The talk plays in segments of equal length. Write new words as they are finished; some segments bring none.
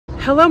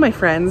Hello, my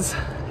friends.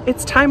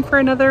 It's time for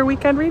another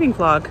weekend reading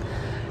vlog.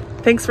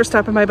 Thanks for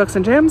stopping by Books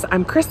and Gems.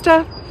 I'm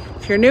Krista.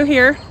 If you're new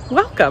here,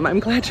 welcome. I'm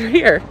glad you're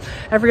here.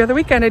 Every other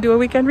weekend I do a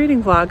weekend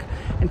reading vlog,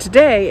 and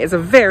today is a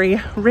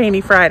very rainy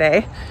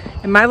Friday,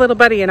 and my little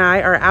buddy and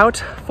I are out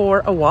for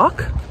a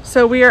walk.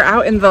 So we are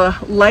out in the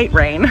light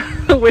rain,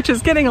 which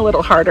is getting a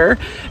little harder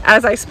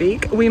as I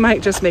speak. We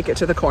might just make it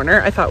to the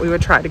corner. I thought we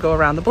would try to go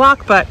around the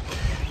block, but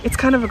it's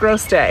kind of a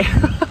gross day.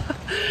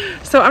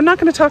 So I'm not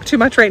going to talk too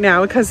much right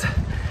now because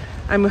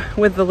I'm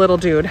with the little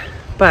dude,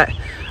 but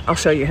I'll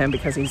show you him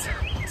because he's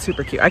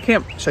super cute. I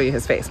can't show you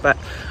his face, but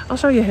I'll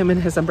show you him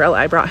and his umbrella.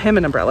 I brought him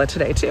an umbrella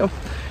today too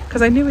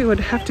because I knew he would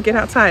have to get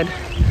outside.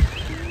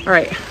 All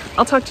right,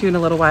 I'll talk to you in a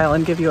little while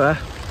and give you a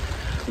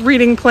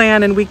reading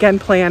plan and weekend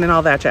plan and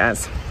all that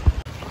jazz.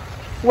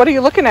 What are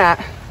you looking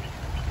at?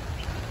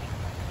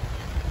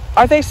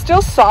 Are they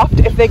still soft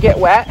if they get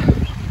wet?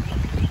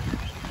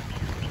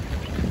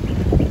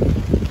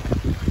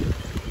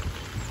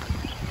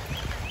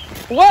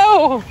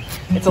 Whoa!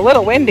 It's a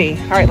little windy.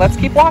 All right, let's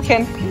keep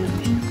walking.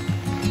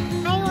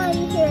 I want to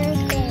hear a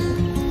thing.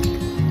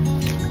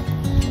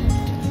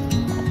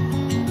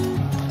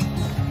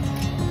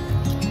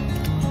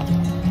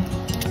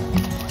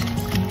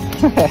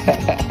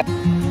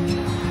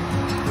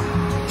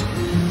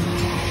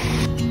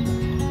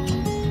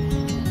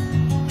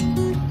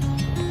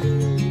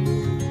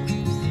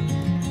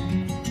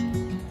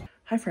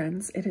 Hi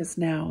friends, it is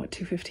now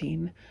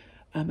 2:15.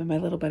 And my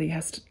little buddy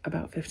has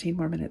about 15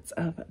 more minutes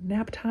of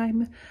nap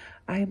time.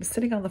 I am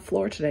sitting on the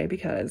floor today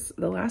because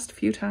the last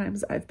few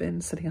times I've been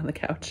sitting on the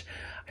couch,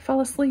 I fall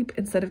asleep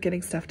instead of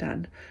getting stuff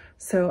done.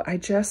 So I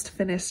just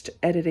finished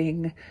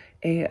editing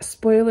a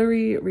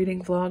spoilery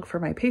reading vlog for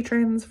my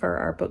patrons for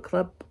our book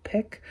club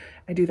pick.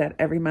 I do that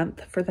every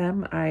month for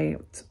them. I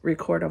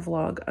record a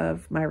vlog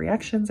of my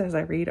reactions as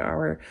I read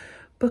our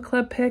book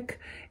club pick.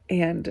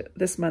 And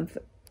this month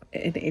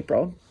in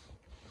April,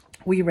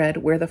 we read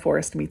Where the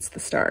Forest Meets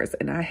the Stars,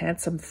 and I had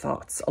some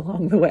thoughts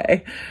along the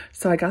way.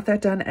 So I got that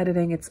done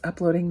editing. It's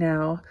uploading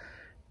now.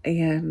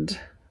 And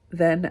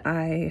then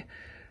I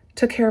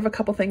took care of a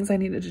couple things I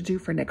needed to do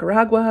for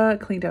Nicaragua,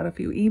 cleaned out a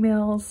few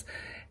emails,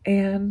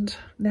 and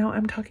now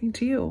I'm talking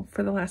to you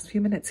for the last few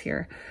minutes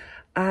here.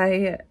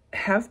 I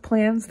have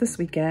plans this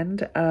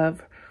weekend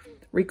of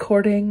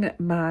recording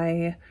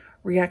my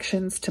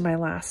reactions to my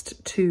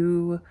last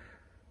two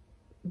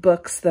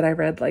books that I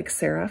read, like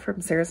Sarah from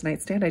Sarah's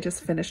Nightstand. I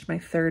just finished my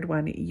third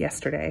one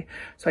yesterday.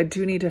 So I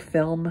do need to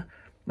film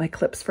my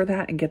clips for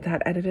that and get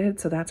that edited.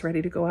 So that's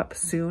ready to go up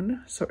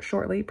soon, so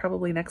shortly,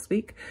 probably next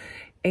week.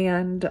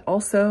 And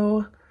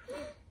also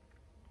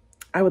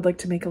I would like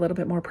to make a little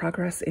bit more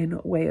progress in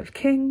Way of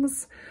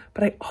Kings,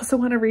 but I also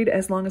want to read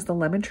As Long as the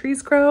Lemon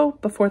Trees Grow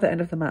before the end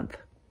of the month.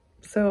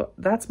 So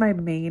that's my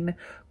main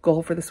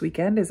goal for this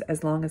weekend, is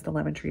As Long as the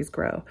Lemon Trees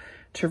Grow,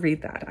 to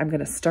read that. I'm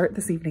going to start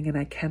this evening and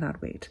I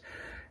cannot wait.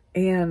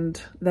 And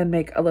then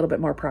make a little bit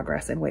more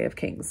progress in Way of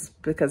Kings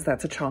because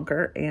that's a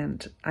chonker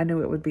and I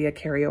knew it would be a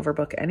carryover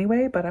book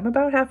anyway, but I'm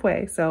about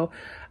halfway. So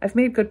I've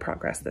made good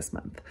progress this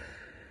month.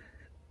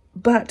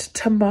 But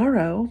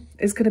tomorrow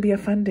is going to be a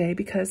fun day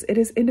because it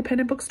is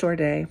Independent Bookstore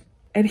Day.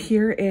 And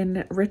here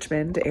in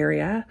Richmond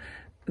area,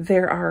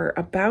 there are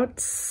about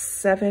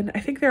 7,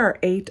 I think there are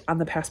 8 on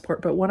the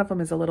passport, but one of them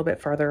is a little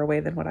bit farther away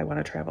than what I want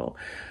to travel.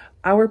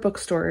 Our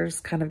bookstores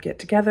kind of get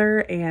together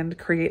and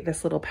create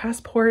this little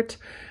passport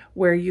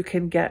where you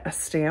can get a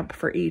stamp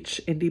for each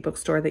indie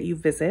bookstore that you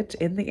visit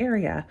in the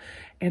area.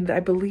 And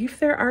I believe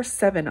there are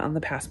 7 on the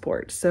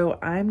passport. So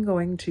I'm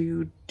going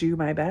to do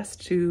my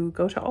best to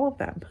go to all of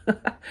them.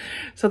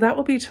 So that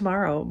will be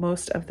tomorrow,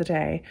 most of the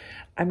day.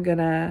 I'm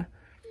gonna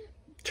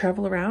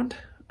travel around,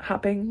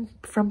 hopping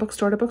from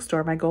bookstore to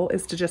bookstore. My goal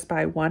is to just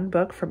buy 1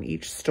 book from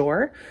each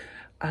store.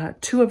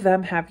 2 of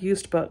them have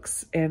used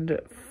books, and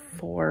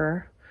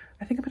 4,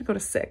 I think I'm gonna go to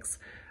 6.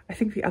 I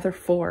think the other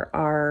 4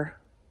 are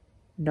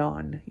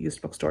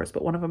non-used bookstores,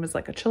 but one of them is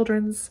like a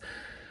children's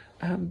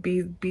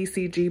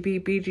BCGB,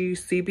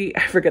 BGCB.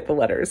 I forget the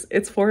letters.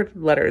 It's 4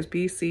 letters,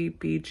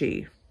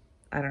 BCBG.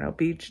 I don't know,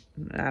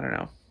 I don't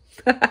know.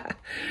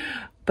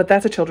 But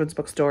that's a children's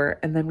bookstore.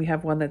 And then we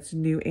have one that's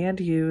new and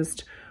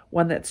used,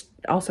 one that's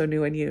also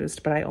new and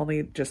used, but I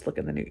only just look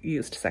in the new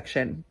used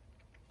section.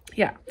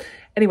 Yeah.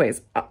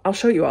 Anyways, I'll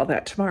show you all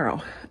that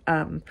tomorrow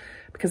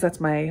because that's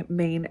my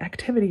main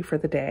activity for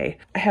the day.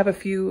 I have a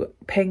few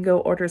Pango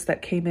orders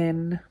that came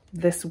in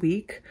this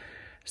week,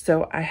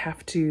 so I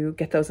have to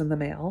get those in the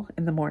mail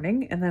in the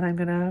morning, and then I'm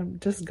gonna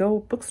just go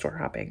bookstore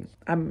hopping.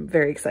 I'm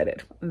very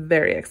excited,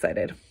 very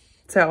excited.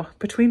 So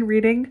between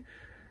reading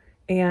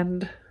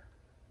and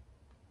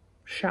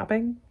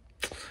shopping,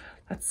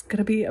 that's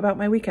gonna be about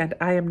my weekend.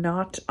 I am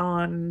not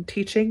on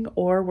teaching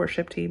or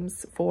worship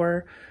teams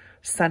for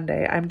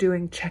Sunday. I'm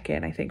doing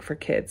check-in, I think, for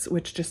kids,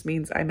 which just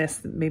means I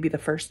miss maybe the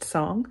first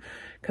song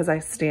because I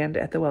stand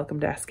at the welcome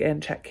desk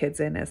and check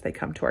kids in as they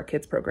come to our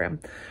kids program.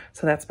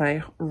 So that's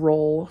my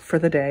role for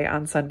the day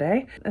on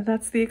Sunday. And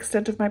that's the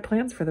extent of my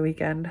plans for the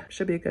weekend.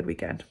 Should be a good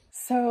weekend.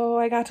 So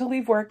I got to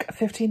leave work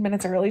 15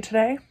 minutes early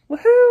today.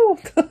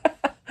 Woohoo!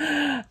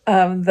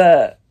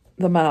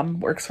 The mom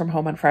works from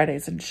home on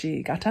Fridays and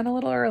she got done a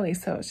little early.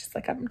 So she's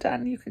like, I'm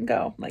done. You can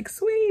go. I'm like,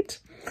 sweet.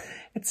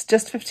 It's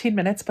just 15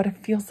 minutes, but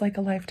it feels like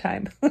a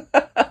lifetime.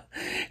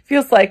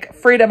 Feels like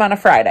freedom on a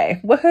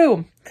Friday.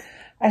 Woohoo.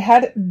 I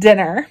had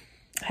dinner,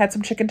 had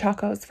some chicken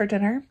tacos for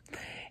dinner,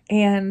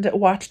 and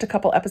watched a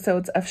couple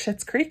episodes of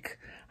Schitt's Creek.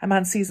 I'm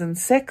on season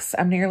 6.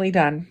 I'm nearly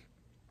done.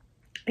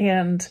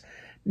 And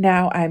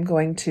now I'm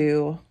going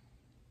to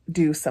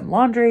do some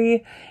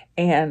laundry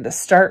and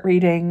start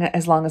reading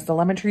As Long as the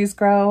Lemon Trees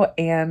Grow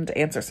and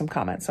answer some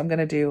comments. So I'm going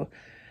to do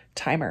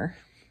timer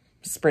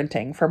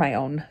sprinting for my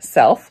own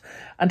self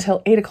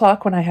until 8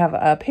 o'clock when I have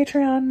a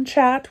Patreon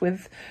chat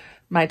with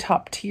my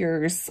top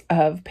tiers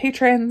of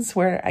patrons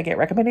where I get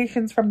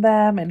recommendations from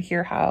them and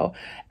hear how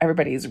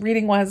everybody's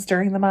reading was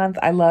during the month.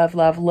 I love,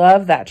 love,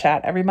 love that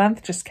chat every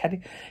month, just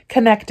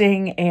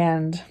connecting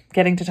and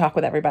getting to talk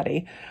with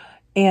everybody.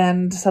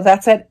 And so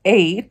that's at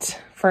 8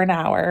 for an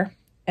hour.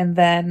 And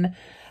then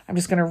I'm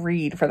just going to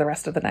read for the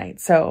rest of the night.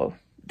 So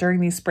during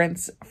these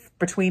sprints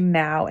between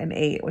now and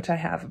 8, which I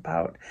have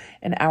about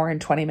an hour and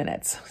 20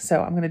 minutes.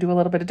 So I'm going to do a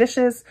little bit of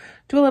dishes,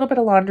 do a little bit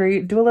of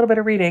laundry, do a little bit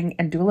of reading,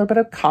 and do a little bit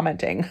of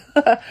commenting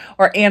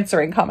or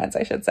answering comments,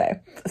 I should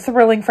say.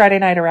 Thrilling Friday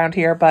night around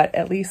here, but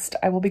at least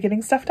I will be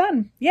getting stuff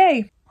done.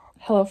 Yay.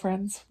 Hello,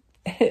 friends.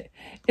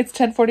 It's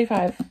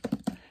 10:45.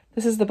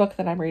 This is the book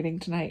that I'm reading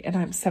tonight, and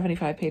I'm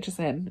 75 pages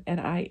in, and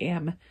I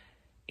am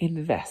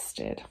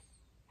invested.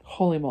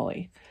 Holy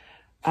moly.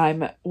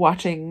 I'm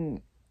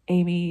watching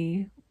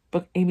Amy's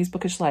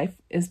Bookish Life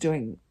is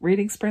doing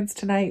reading sprints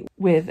tonight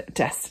with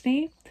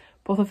Destiny.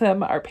 Both of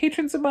them are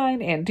patrons of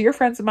mine and dear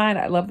friends of mine.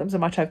 I love them so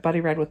much. I've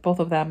buddy read with both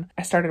of them.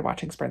 I started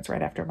watching sprints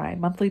right after my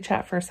monthly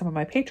chat for some of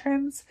my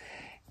patrons.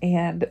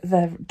 And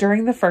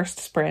during the first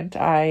sprint,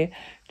 I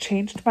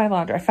changed my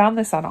laundry. I found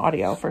this on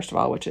audio, first of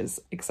all, which is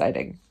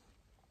exciting.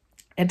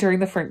 And during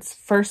the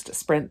first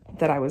sprint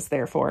that I was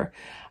there for,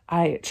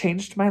 I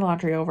changed my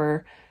laundry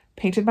over,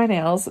 painted my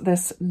nails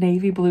this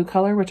navy blue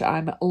color, which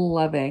I'm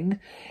loving,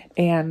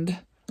 and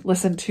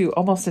listened to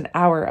almost an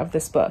hour of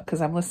this book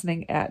because I'm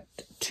listening at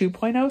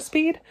 2.0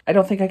 speed. I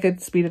don't think I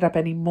could speed it up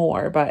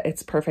anymore, but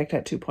it's perfect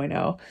at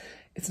 2.0.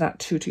 It's not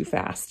too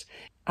fast.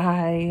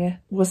 I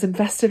was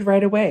invested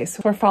right away.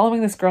 So we're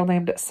following this girl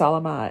named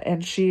Salama,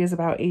 and she is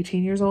about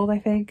 18 years old, I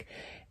think,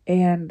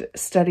 and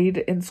studied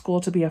in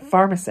school to be a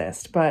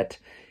pharmacist,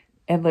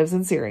 and lives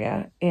in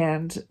Syria.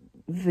 And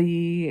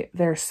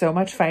there's so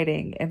much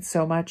fighting and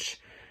so much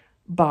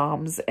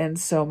bombs and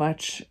so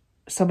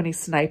many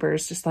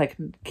snipers just like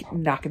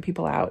knocking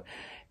people out.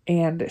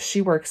 And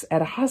she works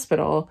at a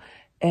hospital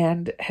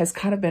and has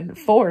kind of been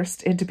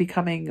forced into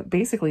becoming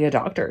basically a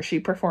doctor. She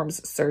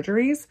performs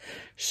surgeries.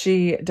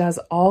 She does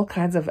all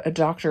kinds of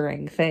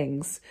doctoring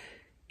things,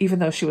 even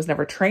though she was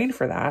never trained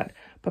for that.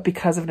 But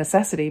because of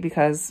necessity,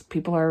 because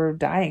people are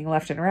dying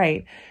left and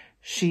right,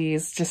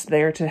 she's just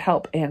there to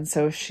help. And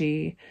so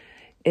she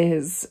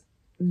is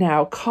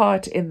now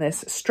caught in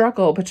this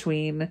struggle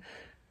between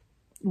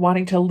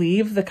wanting to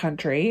leave the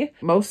country.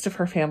 Most of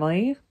her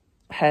family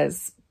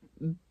has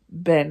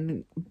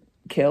been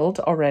killed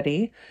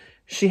already.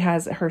 She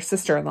has her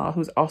sister-in-law,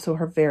 who's also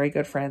her very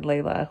good friend,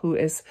 Layla, who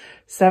is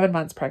 7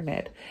 months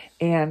pregnant.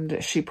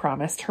 And she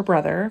promised her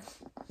brother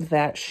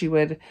that she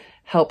would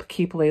help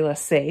keep Layla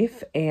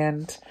safe.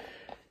 And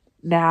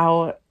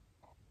now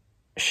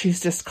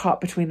she's just caught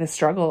between the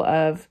struggle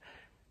of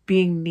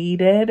being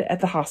needed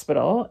at the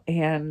hospital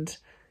and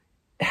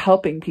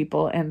helping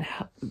people, and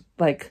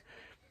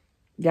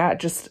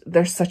just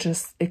there's such an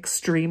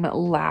extreme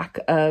lack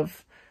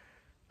of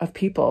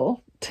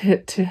people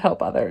to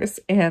help others.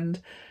 And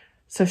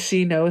so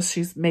she knows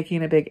she's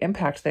making a big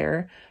impact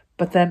there,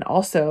 but then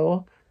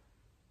also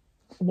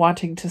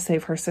wanting to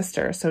save her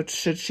sister. So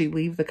should she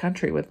leave the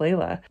country with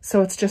Layla?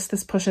 So it's just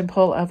this push and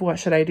pull of what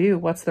should I do?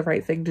 What's the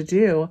right thing to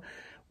do?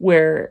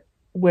 Where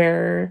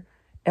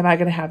am I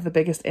going to have the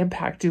biggest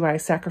impact? Do I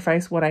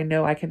sacrifice what I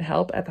know I can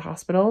help at the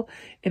hospital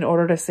in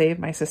order to save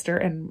my sister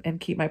and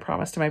keep my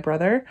promise to my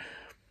brother?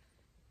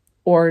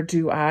 Or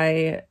do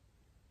I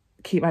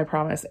keep my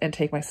promise and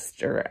take my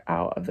sister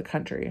out of the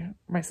country,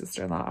 my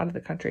sister-in-law out of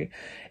the country?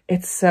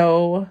 It's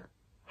so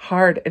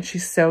hard, and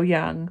she's so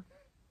young.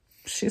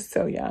 She's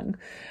so young.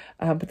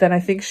 But then I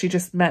think she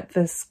just met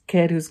this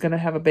kid who's going to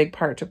have a big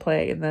part to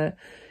play in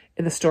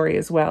the story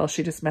as well.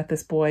 She just met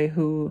this boy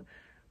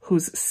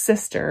whose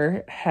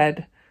sister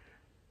had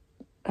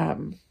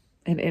an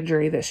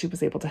injury that she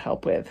was able to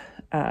help with.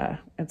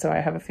 And so I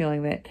have a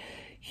feeling that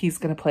he's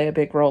going to play a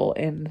big role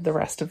in the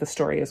rest of the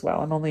story as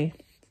well. I'm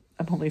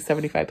only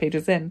 75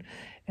 pages in,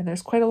 and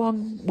there's quite a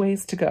long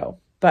ways to go.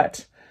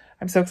 But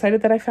I'm so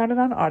excited that I found it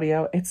on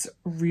audio. It's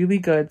really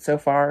good so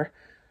far.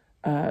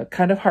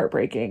 Kind of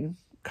heartbreaking,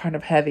 kind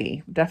of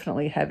heavy,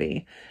 definitely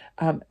heavy.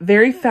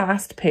 Very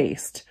fast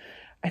paced.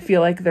 I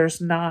feel like there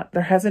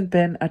hasn't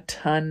been a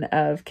ton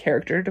of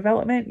character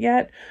development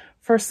yet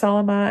for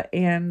Salama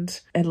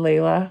and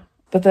Layla.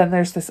 But then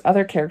there's this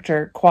other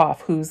character,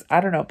 Quaff, who's,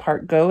 I don't know,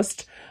 part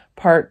ghost,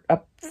 part a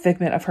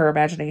figment of her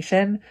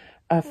imagination,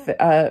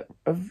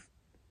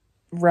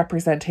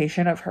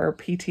 representation of her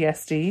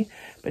PTSD,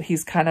 but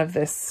he's kind of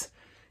this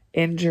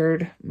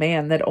injured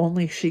man that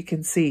only she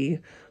can see,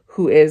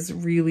 who is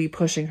really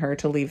pushing her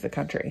to leave the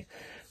country.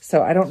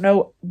 So I don't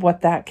know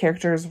what that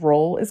character's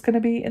role is going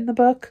to be in the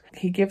book.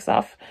 He gives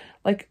off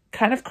like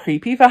kind of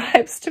creepy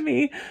vibes to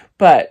me,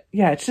 but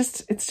yeah, it's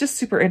just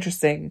super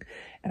interesting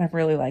and I'm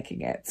really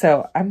liking it.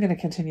 So I'm going to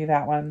continue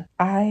that one.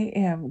 I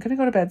am going to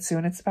go to bed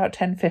soon. It's about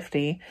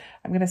 10:50.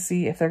 I'm going to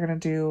see if they're going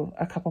to do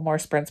a couple more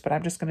sprints, but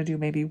I'm just going to do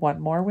maybe one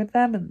more with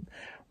them and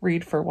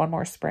read for one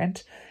more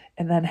sprint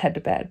and then head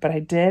to bed. But I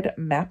did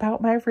map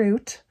out my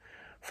route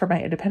for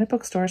my independent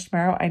bookstores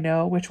tomorrow. I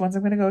know which ones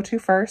I'm going to go to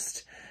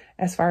first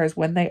as far as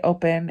when they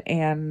open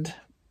and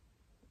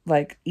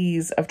like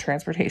ease of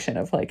transportation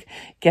of like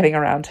getting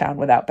around town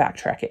without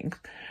backtracking.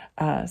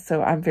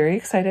 So I'm very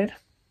excited.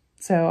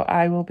 So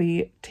I will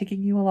be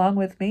taking you along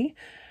with me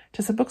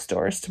to some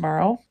bookstores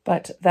tomorrow,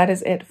 but that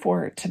is it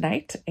for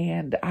tonight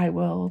and I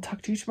will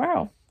talk to you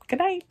tomorrow. Good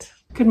night.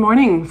 Good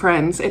morning,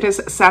 friends. It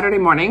is Saturday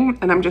morning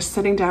and I'm just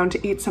sitting down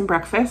to eat some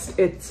breakfast.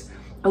 It's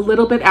a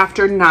little bit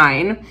after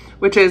 9,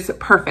 which is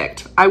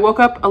perfect. I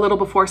woke up a little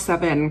before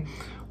 7,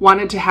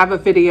 wanted to have a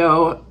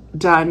video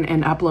done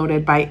and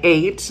uploaded by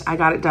 8. I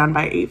got it done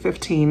by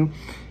 8:15.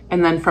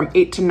 And then from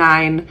 8 to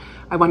 9,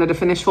 I wanted to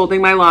finish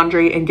folding my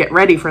laundry and get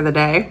ready for the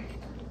day,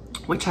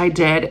 which I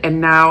did. And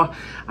now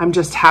I'm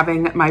just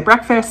having my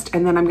breakfast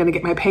and then I'm gonna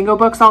get my Pango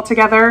books all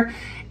together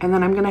and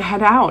then I'm gonna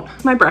head out.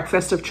 My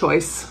breakfast of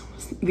choice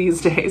these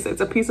days, it's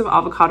a piece of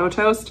avocado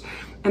toast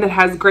and it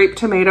has grape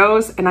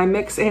tomatoes and I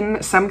mix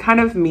in some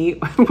kind of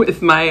meat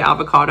with my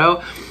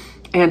avocado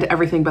and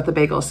everything but the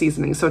bagel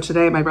seasoning. So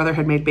today my brother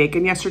had made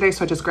bacon yesterday,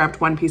 so I just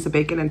grabbed one piece of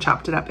bacon and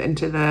chopped it up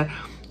into the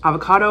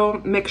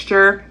avocado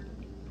mixture.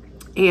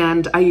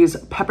 And I use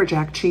pepper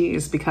jack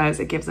cheese because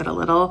it gives it a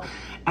little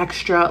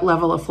extra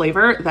level of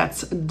flavor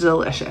that's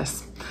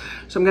delicious.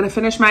 So I'm gonna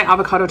finish my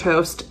avocado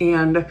toast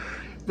and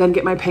then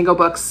get my Pango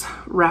books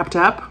wrapped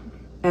up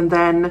and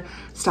then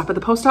stop at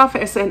the post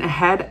office and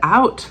head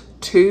out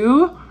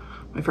to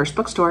my first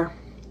bookstore.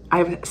 I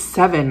have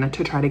 7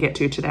 to try to get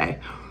to today.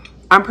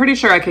 I'm pretty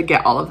sure I could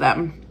get all of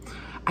them.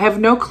 I have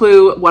no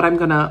clue what I'm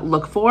gonna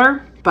look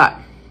for, but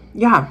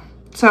yeah.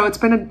 So it's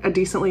been a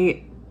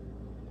decently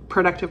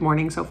productive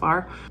morning so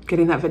far.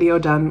 Getting that video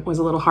done was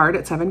a little hard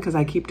at 7 because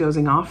I keep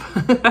dozing off,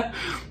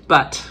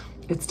 but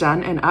it's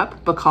done and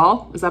up. Book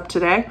haul is up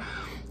today.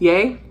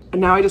 Yay.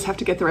 And now I just have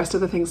to get the rest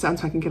of the things done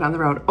so I can get on the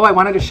road. Oh, I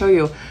wanted to show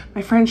you.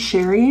 My friend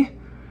Sherry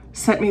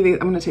sent me these.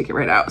 I'm gonna take it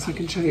right out so I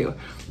can show you.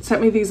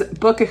 Sent me these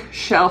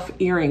bookshelf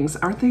earrings.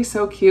 Aren't they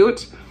so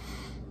cute?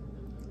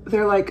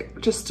 They're like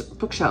just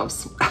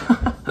bookshelves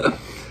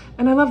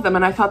and I love them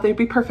and I thought they'd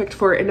be perfect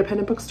for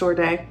independent bookstore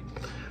day.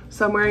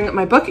 So I'm wearing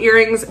my book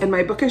earrings and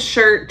my bookish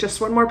shirt,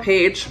 just one more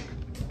page.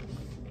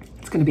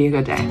 It's gonna be a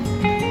good day.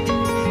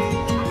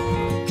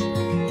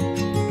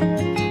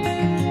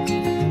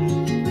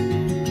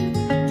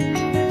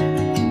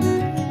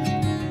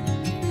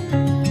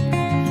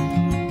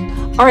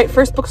 All right,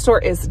 first bookstore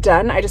is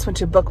done. I just went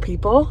to Book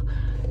People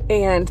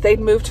and they'd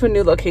moved to a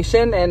new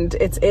location and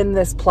it's in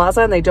this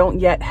plaza and they don't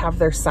yet have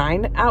their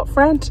sign out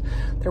front.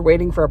 They're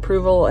waiting for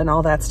approval and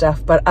all that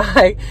stuff, but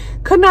I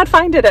could not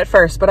find it at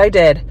first, but I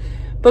did.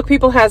 Book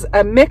People has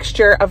a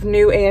mixture of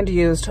new and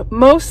used,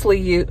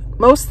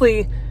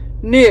 mostly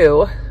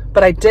new,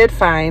 but I did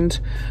find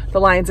The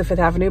Lions of Fifth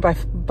Avenue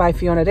by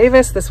Fiona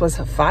Davis. This was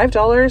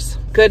 $5.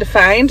 Good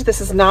find. This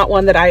is not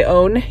one that I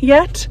own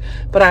yet,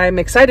 but I'm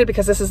excited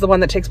because this is the one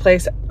that takes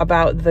place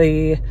about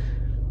the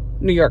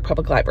New York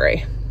Public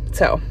Library.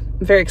 So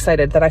I'm very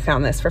excited that I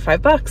found this for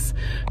 $5.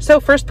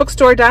 So first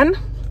bookstore done.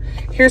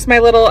 Here's my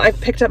little, I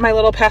picked up my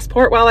little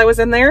passport while I was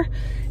in there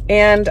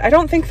and I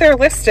don't think they're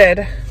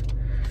listed.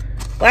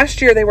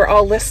 Last year they were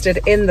all listed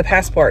in the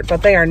passport,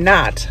 but they are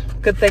not.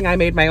 Good thing I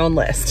made my own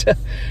list.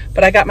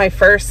 But I got my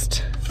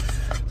first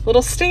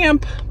little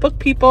stamp, Book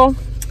People.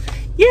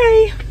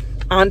 Yay!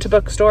 On to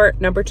bookstore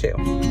number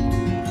 2.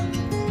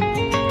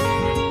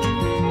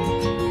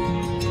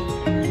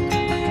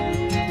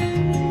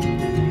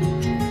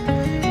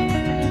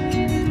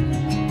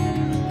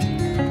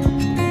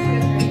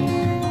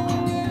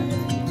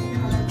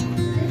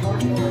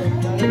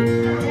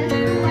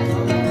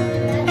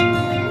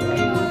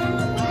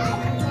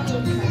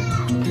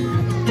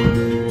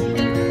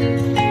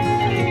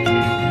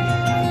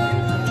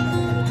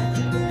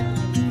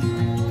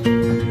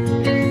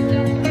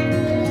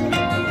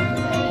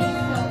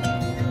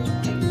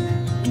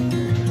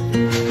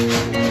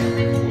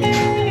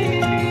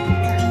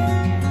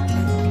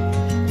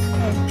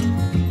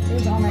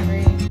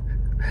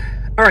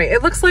 All right,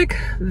 it looks like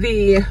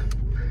the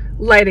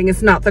lighting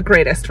is not the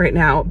greatest right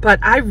now, but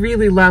I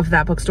really love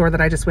that bookstore that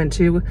I just went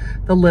to,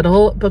 the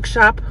little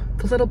bookshop,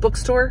 the little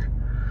bookstore,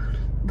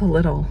 the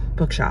little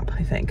bookshop,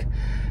 I think.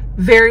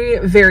 Very,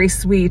 very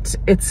sweet.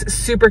 It's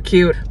super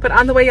cute. But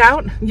on the way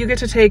out, you get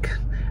to take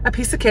a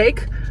piece of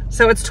cake.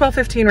 So it's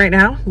 12:15 right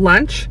now,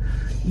 lunch,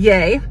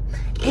 yay.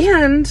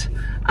 And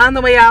on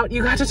the way out,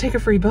 you got to take a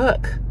free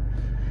book.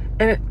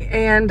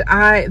 and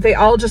they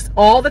all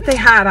that they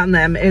had on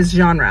them is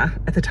genre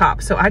at the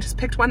top. So I just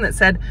picked one that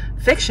said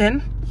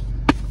fiction.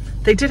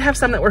 They did have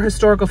some that were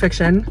historical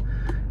fiction,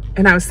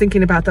 and I was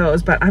thinking about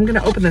those, but I'm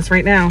gonna open this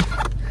right now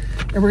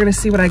and we're gonna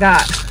see what I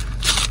got.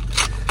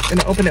 I'm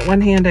gonna open it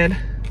one-handed.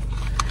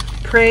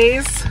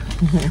 Praise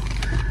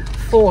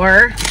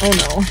for, oh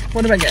no,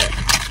 what did I get?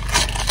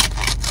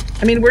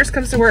 I mean, worst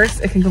comes to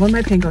worst, it can go in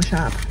my Pango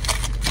shop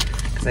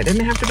because I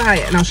didn't have to buy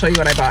it, and I'll show you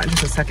what I bought in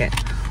just a second.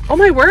 Oh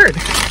my word,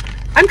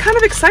 I'm kind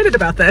of excited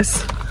about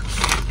this.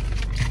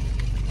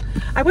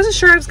 I wasn't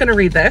sure I was gonna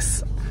read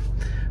this,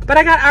 but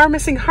I got Our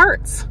Missing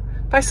Hearts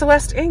by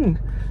Celeste Ng.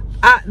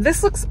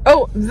 This looks,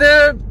 oh,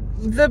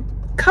 the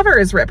cover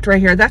is ripped right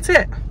here, that's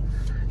it.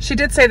 She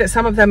did say that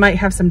some of them might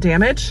have some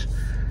damage,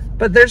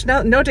 but there's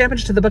no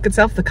damage to the book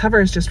itself. The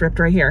cover is just ripped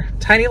right here.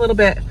 Tiny little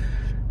bit,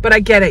 but I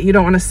get it. You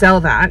don't want to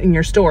sell that in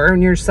your store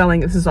when you're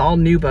selling, this is all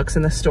new books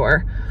in the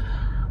store.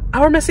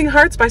 Our Missing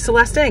Hearts by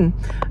Celeste Ng.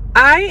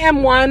 I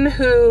am one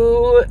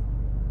who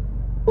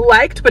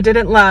liked but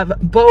didn't love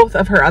both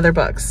of her other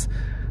books.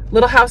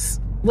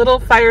 Little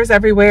Fires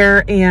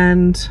Everywhere,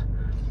 and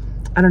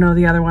I don't know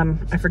the other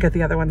one. I forget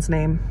the other one's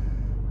name.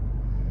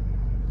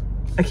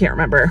 I can't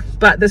remember,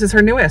 but this is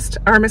her newest,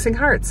 Our Missing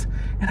Hearts,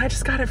 and I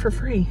just got it for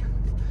free.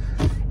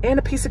 And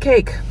a piece of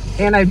cake.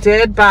 And I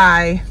did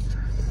buy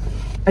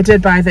the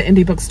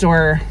indie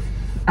bookstore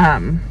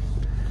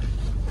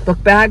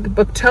book bag,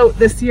 book tote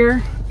this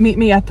year. Meet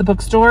me at the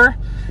bookstore.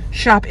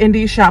 Shop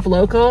indie, shop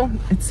local.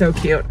 It's so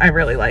cute. I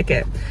really like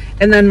it.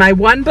 And then my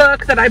one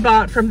book that I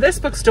bought from this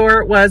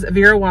bookstore was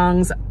Vera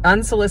Wong's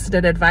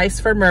Unsolicited Advice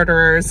for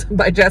Murderers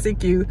by Jessie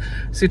Q.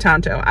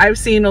 Sutanto. I've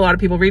seen a lot of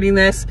people reading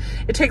this.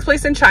 It takes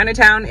place in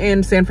Chinatown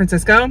in San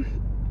Francisco.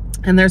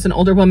 And there's an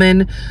older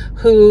woman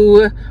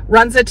who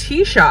runs a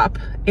tea shop,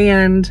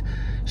 and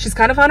she's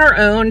kind of on her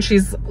own.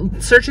 She's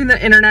searching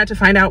the internet to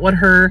find out what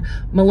her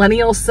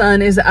millennial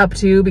son is up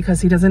to because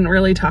he doesn't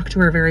really talk to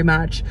her very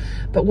much.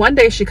 But one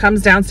day she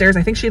comes downstairs.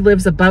 I think she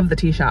lives above the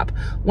tea shop.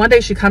 One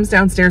day she comes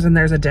downstairs and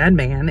there's a dead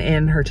man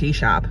in her tea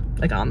shop,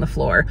 like on the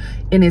floor.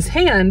 In his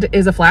hand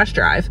is a flash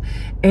drive.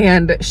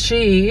 And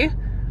she,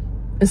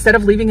 instead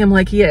of leaving him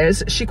like he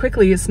is, she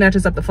quickly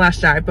snatches up the flash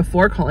drive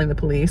before calling the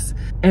police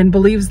and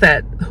believes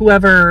that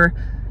whoever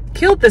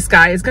killed this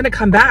guy is going to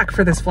come back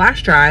for this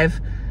flash drive.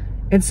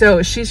 And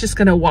so she's just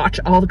going to watch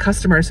all the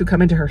customers who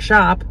come into her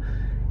shop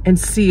and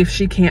see if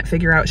she can't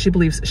figure out, she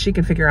believes she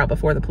can figure out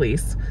before the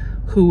police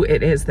who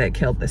it is that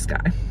killed this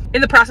guy. In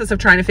the process of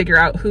trying to figure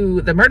out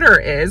who the murderer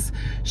is,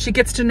 she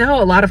gets to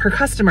know a lot of her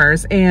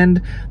customers,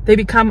 and they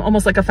become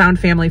almost like a found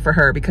family for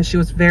her because she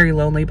was very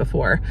lonely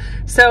before.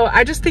 So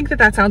I just think that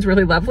that sounds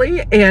really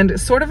lovely and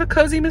sort of a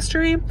cozy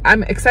mystery.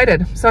 I'm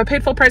excited. So I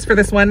paid full price for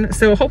this one,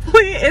 so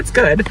hopefully it's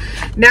good.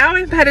 Now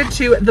I'm headed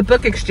to the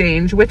Book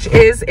Exchange, which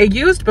is a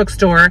used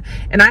bookstore,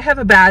 and I have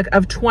a bag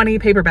of 20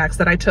 paperbacks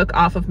that I took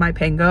off of my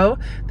Pango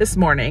this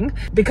morning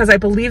because I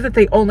believe that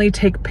they only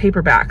take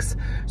paperbacks.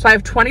 So I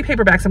have 20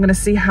 paperbacks. I'm going to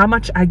see how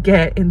much I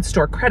get in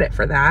store credit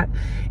for that,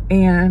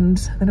 and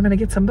then I'm going to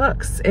get some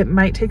books. It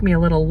might take me a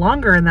little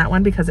longer in that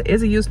one because it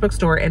is a used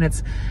bookstore, and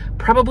it's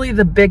probably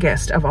the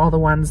biggest of all the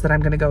ones that I'm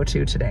going to go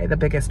to today, the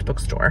biggest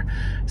bookstore.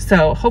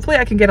 So hopefully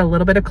I can get a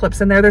little bit of clips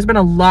in there. There's been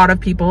a lot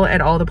of people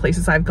at all the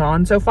places I've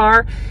gone so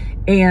far,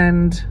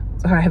 and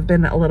I have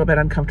been a little bit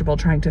uncomfortable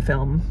trying to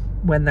film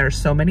when there's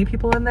so many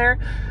people in there.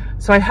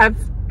 So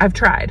I've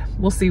tried.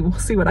 We'll see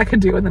what I can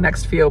do in the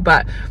next few,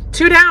 but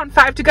 2 down,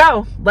 5 to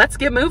go. Let's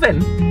get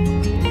moving.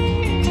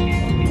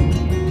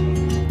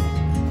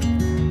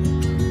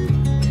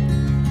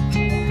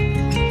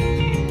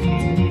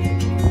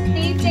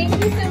 Steve, thank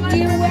you so much.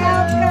 You're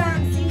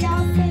welcome. See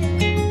y'all soon.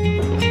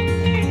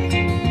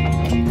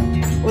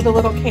 With a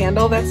little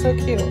candle, that's so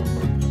cute.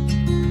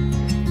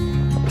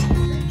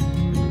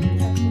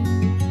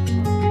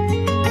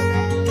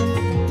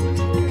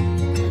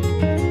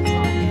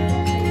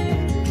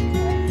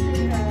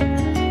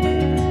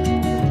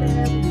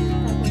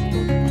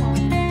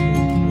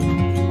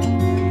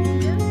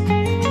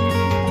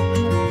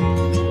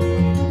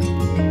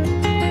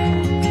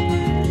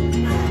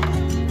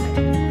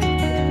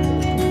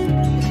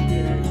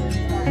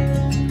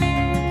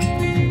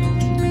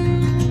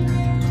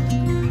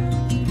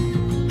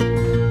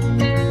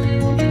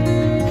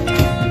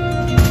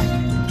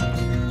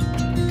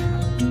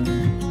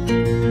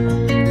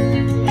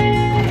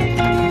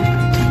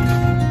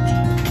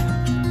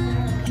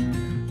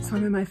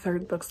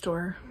 Third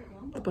bookstore,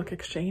 the Book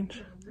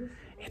Exchange.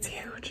 It's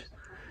huge,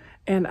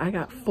 and I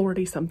got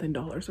 $40-something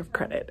of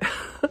credit.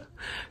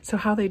 So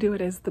how they do it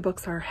is the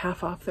books are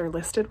half off their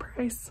listed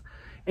price,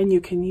 and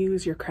you can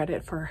use your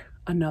credit for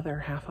another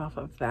half off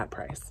of that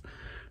price.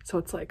 So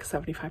it's like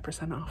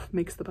 75% off,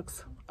 makes the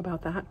books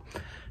about that.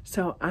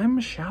 So I'm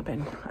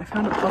shopping. I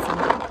found a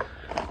puzzle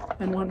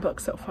and one book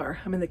so far.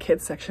 I'm in the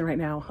kids section right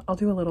now. I'll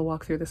do a little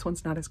walkthrough. This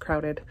one's not as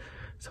crowded,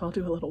 so I'll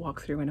do a little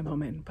walkthrough in a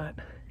moment, but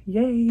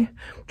yay.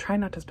 Try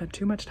not to spend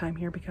too much time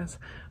here because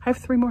I have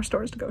 3 more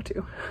stores to go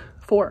to.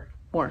 4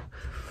 more.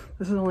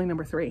 This is only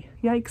number 3.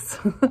 Yikes.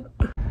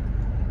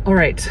 All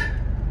right,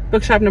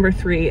 bookshop number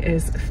 3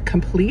 is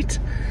complete,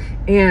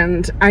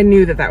 and I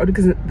knew that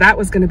that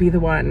was going to be the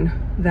one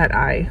that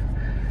I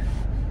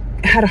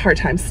had a hard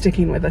time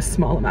sticking with a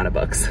small amount of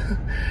books.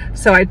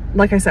 So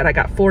like I said, I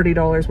got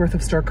 $40 worth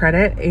of store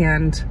credit,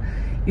 and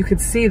you could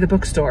see the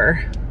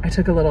bookstore. I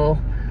took a little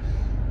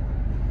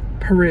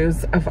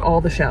peruse of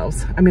all the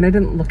shelves. I mean, I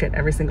didn't look at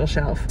every single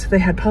shelf. They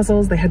had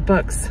puzzles, they had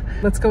books.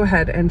 Let's go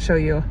ahead and show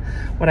you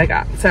what I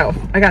got. So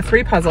I got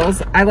 3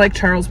 puzzles. I like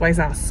Charles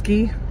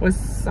Wysowski,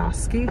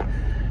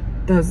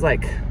 those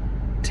like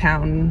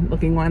town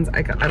looking ones.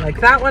 I like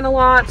that one a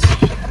lot.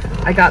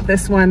 I got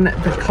this one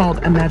that's called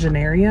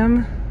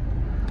Imaginarium.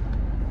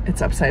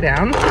 It's upside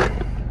down.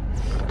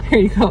 Here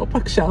you go,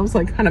 bookshelves,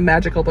 like kind of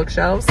magical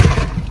bookshelves.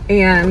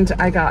 And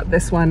I got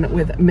this one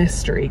with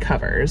mystery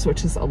covers,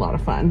 which is a lot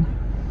of fun.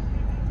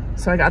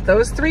 So I got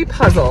those 3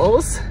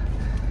 puzzles.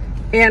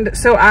 And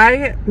so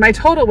my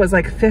total was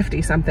like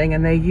 50 something,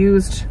 and they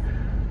used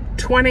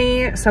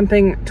 20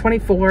 something,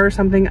 24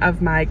 something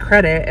of my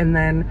credit, and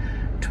then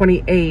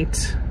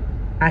 28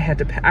 I had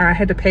to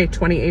pay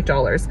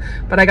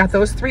 $28. But I got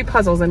those 3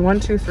 puzzles in 1,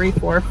 2, 3,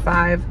 4,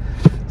 5,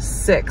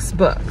 6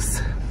 books,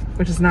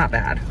 which is not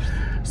bad.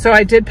 So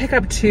I did pick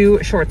up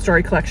 2 short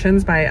story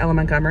collections by Ella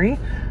Montgomery,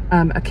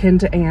 Akin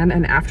to Anne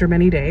and After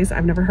Many Days.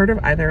 I've never heard of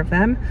either of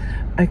them.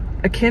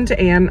 Akin to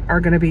Anne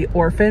are going to be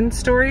orphan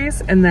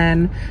stories, and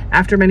then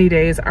After Many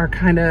Days are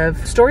kind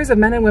of stories of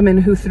men and women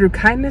who through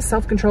kindness,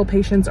 self-control,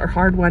 patience, or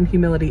hard-won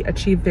humility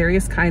achieve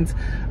various kinds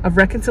of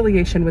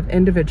reconciliation with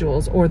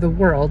individuals or the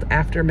world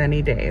after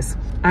many days.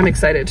 I'm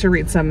excited to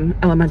read some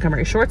Ella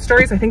Montgomery short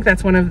stories. I think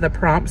that's one of the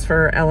prompts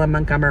for Ella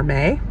Montgomery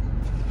May.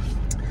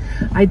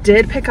 I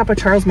did pick up a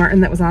Charles Martin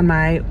that was on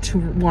my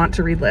want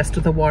to read list,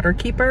 The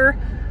Waterkeeper.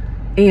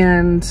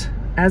 And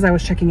as I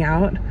was checking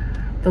out,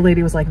 the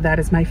lady was like, that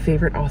is my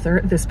favorite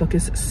author. This book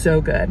is so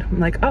good. I'm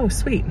like, oh,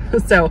 sweet.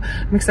 So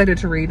I'm excited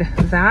to read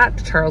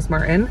that, Charles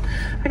Martin.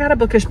 I got a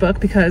bookish book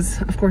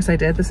because of course I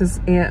did. This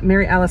is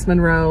Mary Alice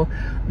Monroe,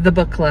 The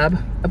Book Club,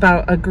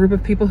 about a group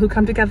of people who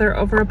come together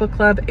over a book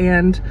club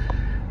and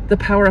the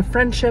power of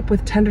friendship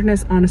with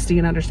tenderness, honesty,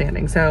 and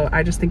understanding. So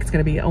I just think it's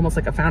going to be almost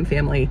like a found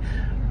family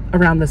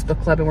around this book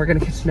club, and we're going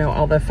to get to know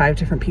all the 5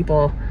 different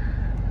people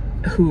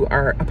who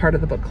are a part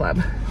of the book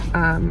club.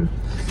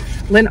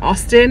 Lynn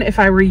Austen, If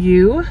I Were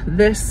You.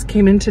 This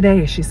came in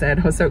today, she said.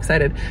 I was so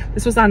excited.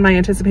 This was on my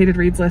anticipated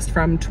reads list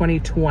from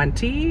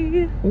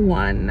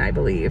 2021, I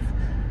believe,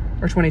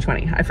 or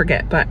 2020, I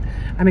forget, but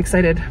I'm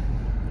excited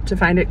to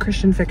find it.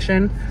 Christian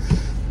fiction.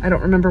 I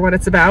don't remember what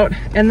it's about.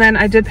 And then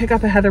I did pick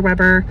up a Heather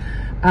Weber,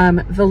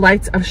 The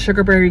Lights of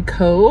Sugarberry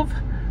Cove,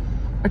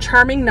 a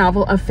charming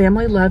novel of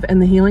family love and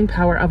the healing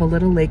power of a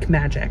little lake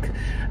magic.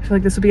 I feel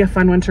like this would be a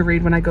fun one to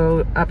read when I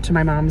go up to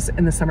my mom's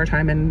in the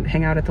summertime and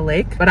hang out at the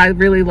lake. But I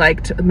really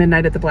liked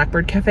Midnight at the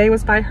Blackbird Cafe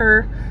was by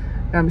her.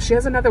 She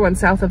has another one,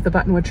 South of the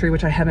Buttonwood Tree,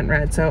 which I haven't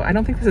read. So I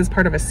don't think this is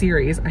part of a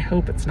series. I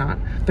hope it's not.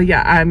 But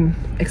yeah, I'm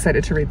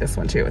excited to read this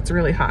one too. It's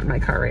really hot in my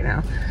car right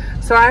now.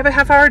 So I have a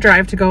half-hour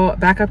drive to go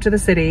back up to the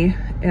city.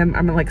 And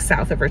I'm like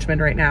south of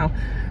Richmond right now.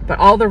 But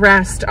all the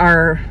rest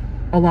are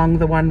along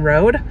the one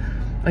road,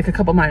 like a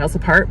couple miles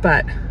apart,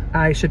 but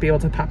I should be able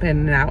to pop in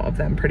and out of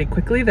them pretty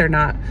quickly. They're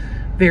not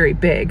very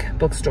big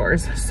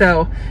bookstores.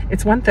 So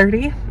it's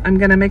 1:30. I'm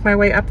gonna make my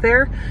way up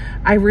there.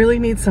 I really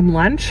need some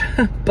lunch,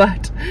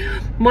 but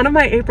one of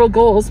my April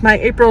goals, my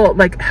April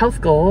like health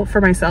goal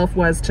for myself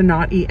was to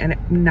not eat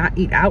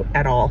out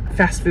at all.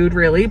 Fast food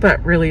really,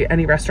 but really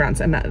any restaurants.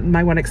 And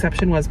my one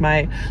exception was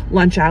my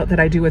lunch out that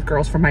I do with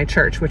girls from my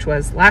church, which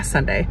was last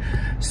Sunday.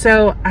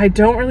 So I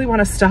don't really want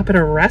to stop at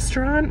a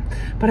restaurant,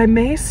 but I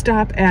may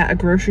stop at a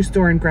grocery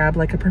store and grab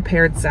like a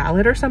prepared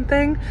salad or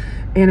something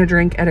and a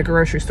drink at a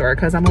grocery store,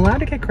 because I'm allowed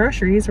to get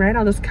groceries, right?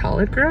 I'll just call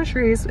it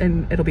groceries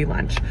and it'll be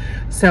lunch.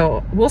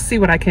 So we'll see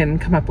what I can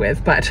come up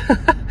with, but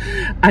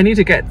I need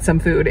to get some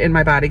food in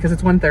my body because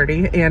it's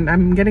 1:30 and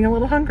I'm getting a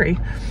little hungry.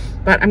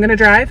 But I'm gonna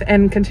drive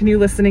and continue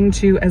listening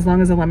to As Long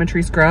as the Lemon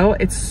Trees Grow.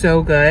 It's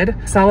so good.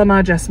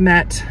 Salama just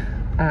met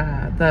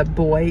the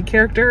boy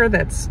character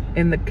that's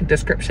in the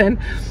description,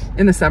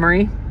 in the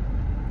summary.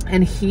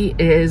 And he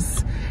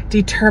is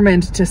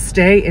determined to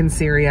stay in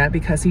Syria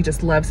because he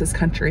just loves his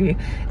country.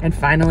 And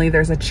finally,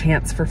 there's a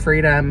chance for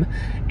freedom.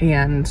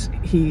 And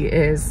he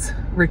is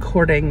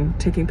recording,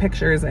 taking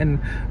pictures and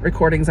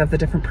recordings of the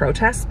different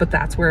protests. But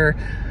that's where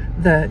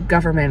the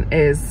government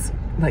is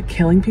like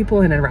killing people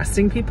and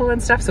arresting people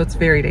and stuff. So it's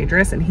very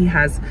dangerous. And he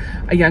has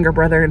a younger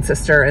brother and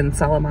sister, and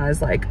Salama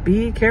is like,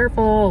 be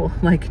careful,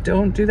 like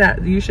don't do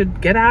that. You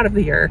should get out of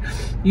here.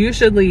 You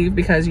should leave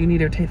because you need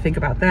to think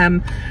about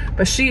them.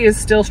 But she is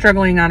still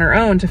struggling on her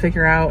own to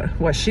figure out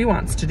what she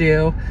wants to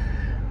do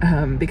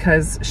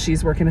because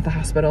she's working at the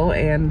hospital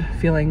and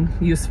feeling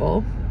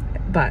useful.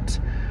 But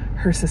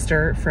her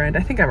sister friend,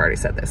 I think I've already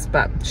said this,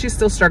 but she's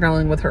still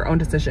struggling with her own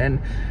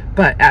decision.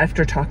 But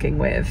after talking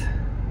with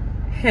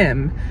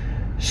him,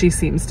 she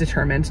seems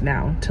determined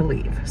now to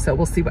leave. So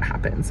we'll see what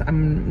happens.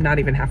 I'm not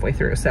even halfway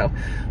through, so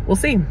we'll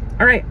see.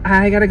 All right,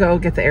 I gotta go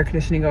get the air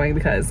conditioning going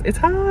because it's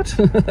hot.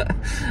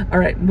 All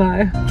right,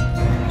 bye.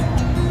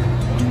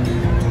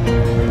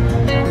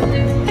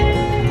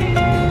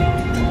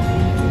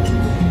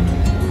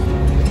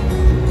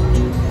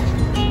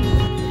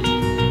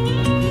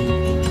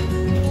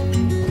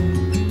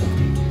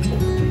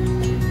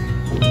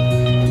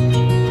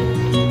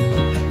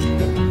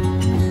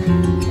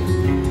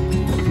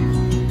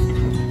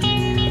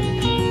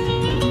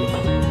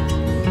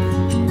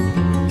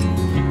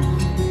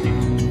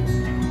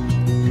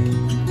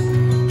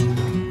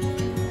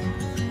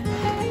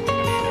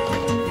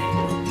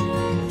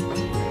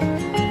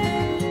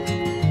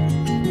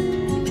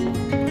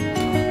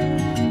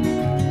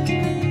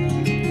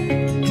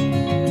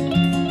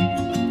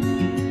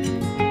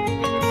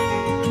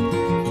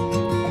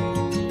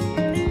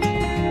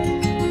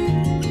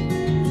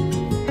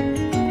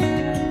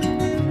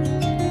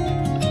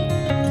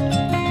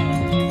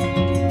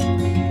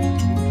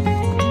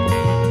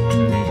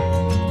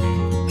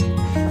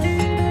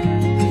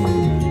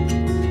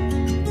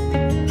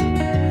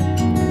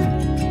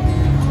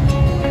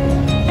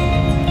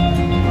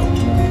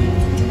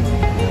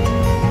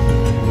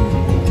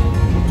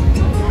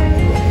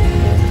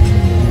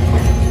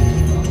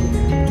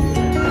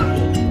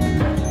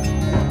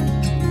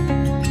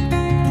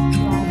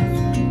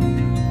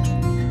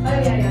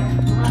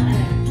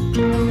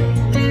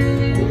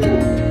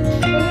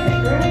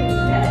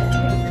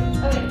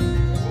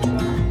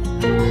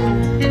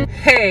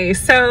 Okay,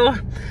 so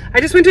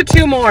I just went to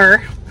 2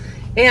 more,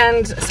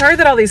 and sorry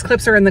that all these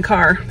clips are in the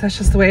car. That's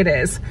just the way it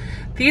is.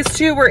 These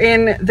 2 were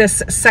in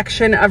this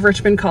section of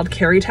Richmond called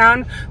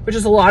Carytown, which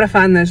is a lot of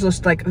fun. There's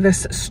just like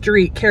this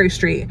street, Cary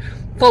Street,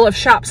 full of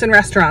shops and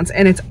restaurants,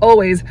 and it's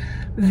always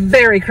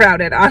very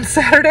crowded on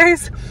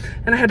Saturdays.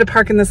 And I had to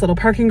park in this little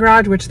parking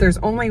garage, which there's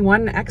only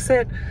one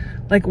exit,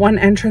 like one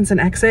entrance and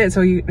exit.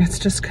 So it's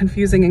just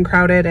confusing and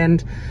crowded.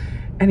 And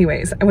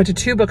anyways, I went to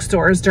 2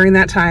 bookstores during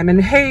that time.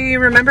 And hey,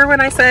 remember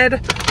when I said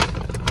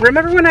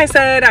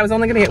I was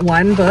only gonna get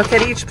 1 book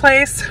at each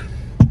place?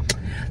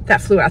 That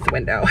flew out the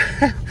window.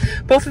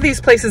 Both of these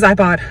places I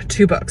bought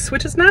 2 books,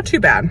 which is not too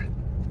bad.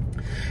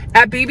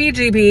 At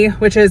BBGB,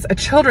 which is a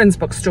children's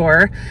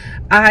bookstore,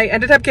 I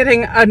ended up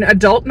getting an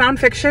adult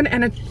nonfiction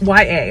and a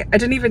YA. I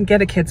didn't even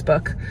get a kid's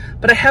book,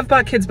 but I have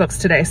bought kids' books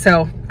today,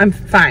 so I'm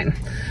fine.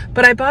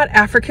 But I bought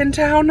African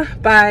Town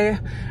by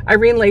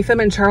Irene Latham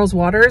and Charles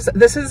Waters.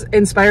 This is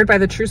inspired by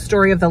the true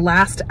story of the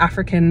last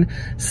African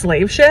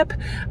slave ship.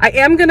 I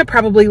am gonna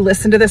probably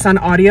listen to this on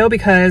audio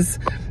because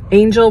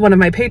Angel, one of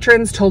my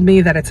patrons, told me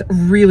that it's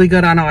really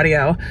good on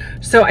audio.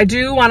 So I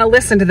do wanna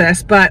listen to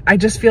this, but I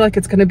just feel like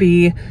it's gonna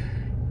be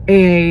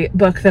a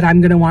book that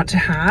I'm gonna want to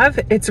have.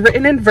 It's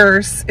written in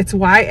verse, it's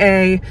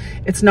YA,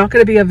 it's not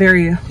gonna be a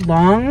very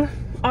long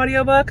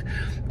audiobook,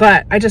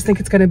 but I just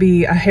think it's gonna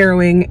be a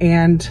harrowing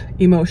and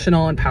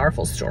emotional and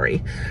powerful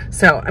story.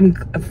 So I'm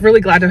really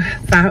glad to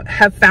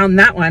have found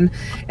that one.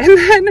 And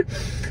then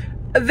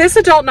this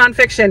adult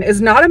nonfiction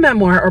is not a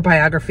memoir or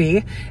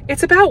biography,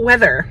 it's about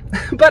weather.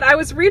 But I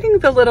was reading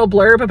the little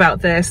blurb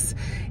about this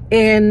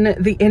in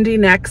the Indie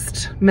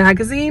Next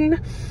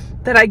magazine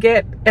that I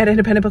get at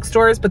independent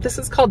bookstores, but this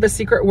is called The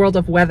Secret World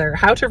of Weather,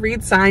 How to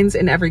Read Signs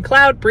in Every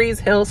Cloud,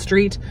 Breeze, Hill,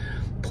 Street,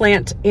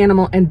 Plant,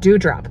 Animal, and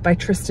Dewdrop by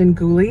Tristan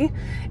Gooley.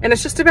 And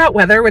it's just about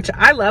weather, which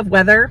I love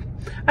weather.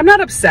 I'm not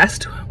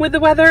obsessed with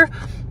the weather,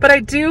 but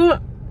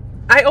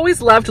I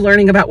always loved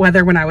learning about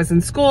weather when I was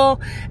in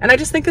school, and I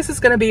just think this is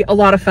going to be a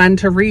lot of fun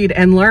to read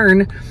and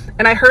learn.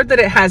 And I heard that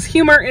it has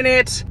humor in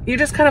it. You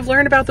just kind of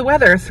learn about the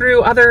weather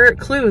through other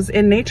clues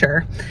in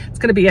nature. It's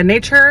going to be a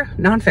nature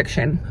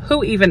nonfiction.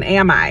 Who even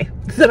am I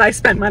that I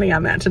spent money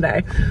on that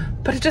today?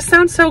 But it just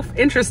sounds so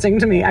interesting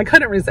to me. I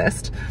couldn't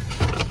resist.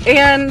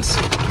 And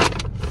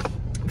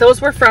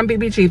those were from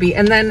BBGB.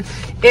 And then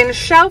in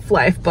Shelf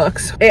Life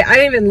books, I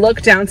didn't even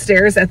look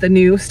downstairs at the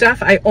new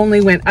stuff. I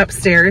only went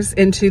upstairs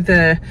into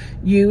the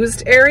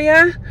used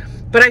area,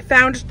 but I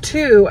found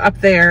 2 up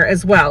there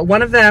as well.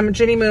 One of them,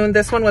 Ginny Moon,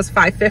 this one was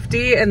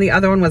 $5.50 and the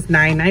other one was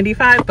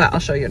 $9.95, but I'll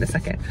show you in a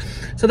second.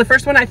 So the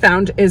first one I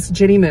found is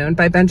Ginny Moon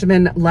by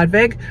Benjamin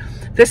Ludwig.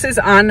 This is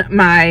on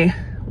my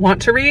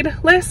want to read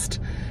list.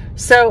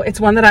 So it's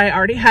one that I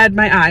already had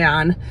my eye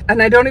on,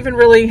 and I don't even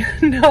really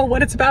know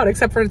what it's about,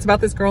 except for it's about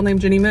this girl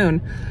named Ginny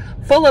Moon.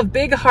 Full of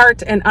big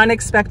heart and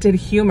unexpected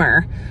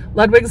humor,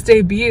 Ludwig's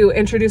debut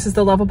introduces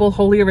the lovable,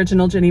 wholly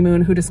original Ginny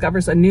Moon, who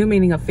discovers a new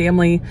meaning of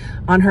family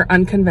on her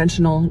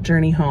unconventional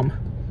journey home.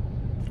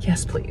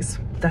 Yes, please.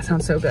 That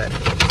sounds so good.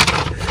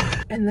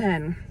 And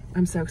then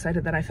I'm so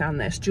excited that I found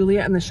this,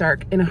 Julia and the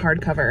Shark, in a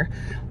hardcover.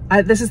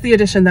 This is the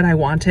edition that I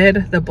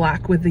wanted, the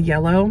black with the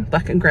yellow,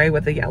 black and gray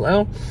with the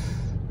yellow.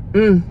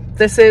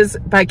 This is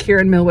by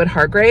Kieran Millwood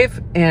Hargrave,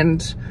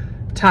 and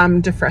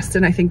Tom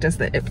DeFreston, I think, does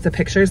the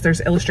pictures. There's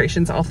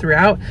illustrations all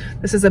throughout.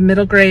 This is a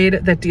middle grade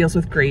that deals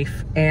with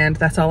grief, and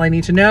that's all I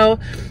need to know.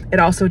 It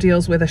also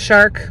deals with a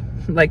shark,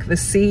 like the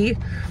sea,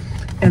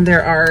 and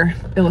there are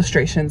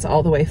illustrations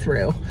all the way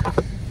through.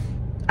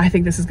 I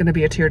think this is going to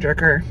be a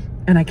tearjerker,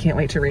 and I can't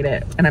wait to read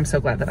it, and I'm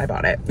so glad that I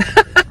bought it.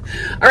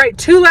 All right,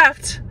 2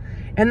 left,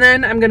 and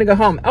then I'm going to go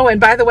home. Oh, and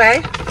by the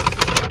way,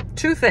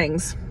 2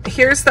 things.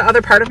 Here's the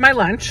other part of my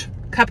lunch,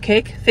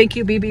 cupcake. Thank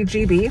you,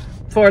 BBGB,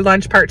 for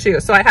lunch part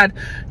 2. So I had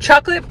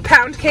chocolate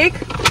pound cake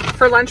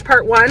for lunch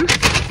part 1,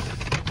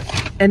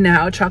 and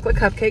now chocolate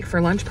cupcake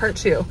for lunch part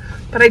 2.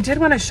 But I did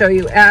want to show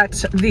you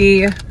at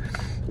the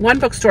one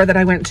bookstore that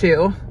I went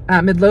to,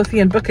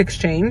 Midlothian Book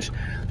Exchange,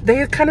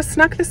 they kind of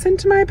snuck this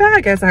into my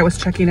bag as I was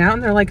checking out,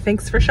 and they're like,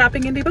 thanks for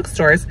shopping indie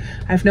bookstores.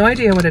 I have no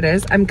idea what it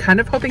is. I'm kind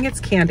of hoping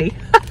it's candy.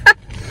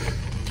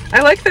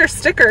 I like their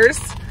stickers.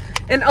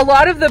 And a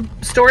lot of the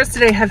stores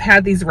today have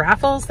had these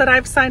raffles that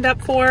I've signed up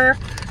for.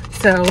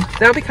 So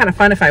that'll be kind of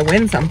fun if I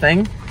win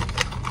something.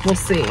 We'll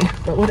see.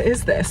 But what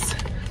is this?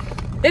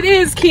 It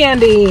is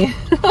candy.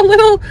 a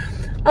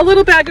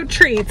little bag of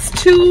treats.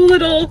 Two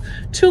little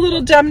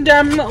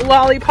dum-dum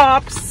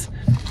lollipops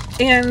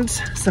and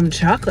some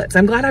chocolates.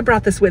 I'm glad I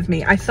brought this with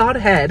me. I thought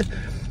ahead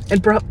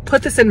and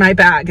put this in my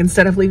bag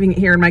instead of leaving it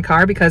here in my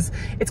car because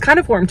it's kind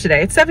of warm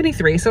today. It's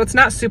 73, so it's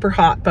not super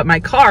hot, but my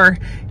car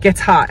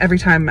gets hot every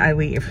time I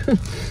leave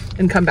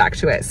and come back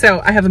to it. So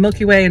I have a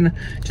Milky Way and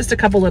just a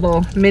couple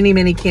little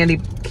mini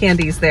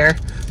candies there.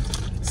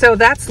 So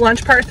that's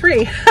lunch part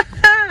 3.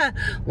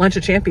 Lunch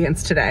of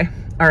champions today.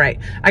 All right,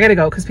 I gotta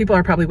go because people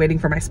are probably waiting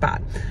for my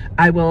spot.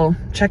 I will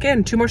check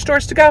in. 2 more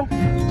stores to go.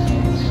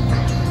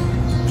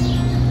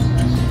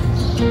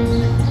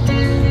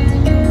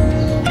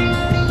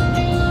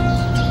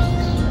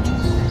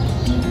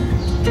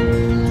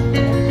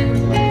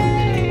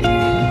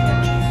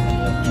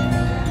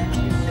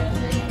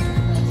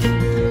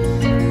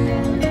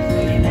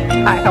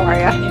 How are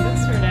you?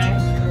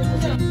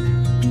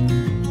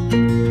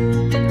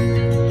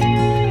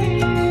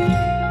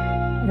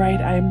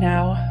 Right, I'm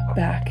now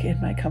back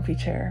in my comfy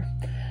chair.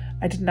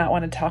 I did not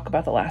want to talk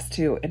about the last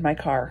two in my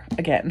car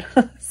again.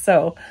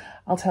 So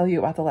I'll tell you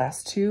about the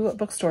last two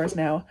bookstores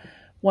now.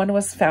 One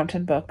was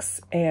Fountain Books,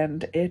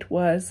 and it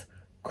was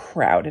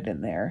crowded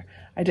in there.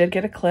 I did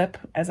get a clip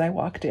as I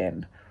walked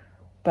in,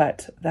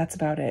 but that's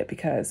about it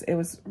because it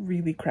was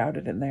really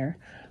crowded in there.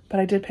 But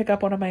I did pick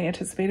up one of my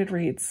anticipated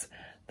reads,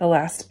 The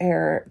Last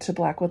Heir to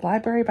Blackwood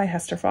Library by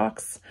Hester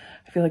Fox.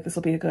 I feel like this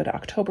will be a good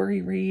October-y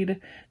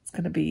read. It's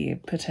going to be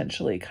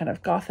potentially kind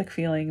of gothic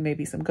feeling,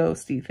 maybe some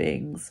ghosty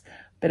things,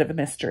 bit of a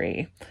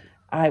mystery.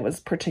 I was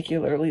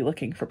particularly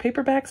looking for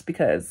paperbacks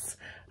because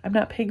I'm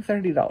not paying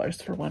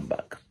 $30 for one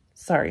book.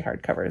 Sorry,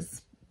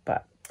 hardcovers,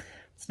 but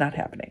it's not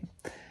happening.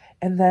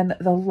 And then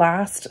the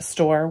last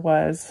store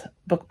was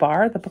Book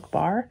Bar, the Book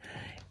Bar.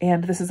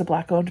 And this is a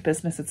Black-owned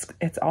business.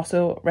 It's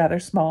also rather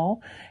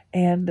small.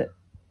 And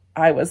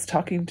I was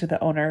talking to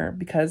the owner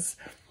because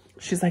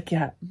she's like,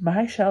 yeah,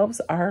 my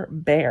shelves are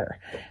bare.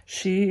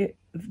 She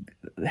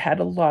had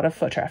a lot of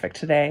foot traffic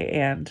today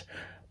and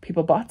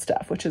people bought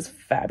stuff, which is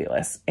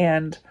fabulous.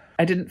 And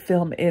I didn't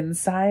film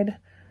inside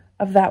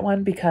of that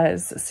one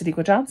because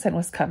Sadiqa Johnson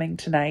was coming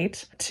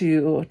tonight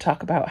to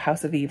talk about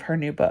House of Eve, her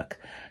new book.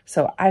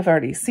 So I've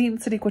already seen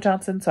Sadiqa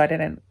Johnson, so I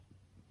didn't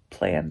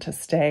plan to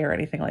stay or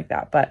anything like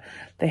that. But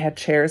they had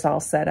chairs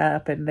all set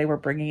up and they were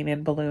bringing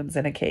in balloons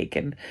and a cake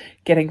and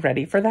getting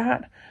ready for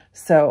that.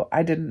 So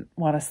I didn't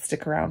want to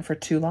stick around for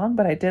too long,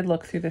 but I did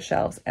look through the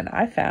shelves and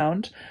I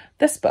found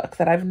this book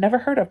that I've never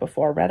heard of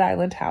before, Red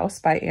Island House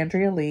by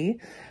Andrea Lee.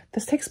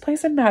 This takes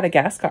place in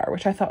Madagascar,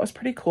 which I thought was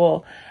pretty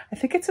cool. I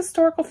think it's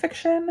historical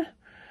fiction.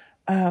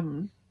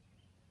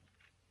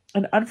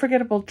 An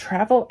unforgettable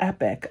travel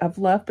epic of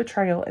love,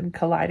 betrayal, and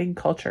colliding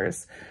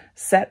cultures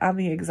set on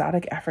the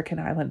exotic African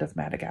island of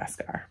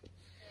Madagascar.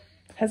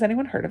 Has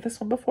anyone heard of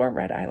this one before?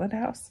 Red Island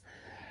House?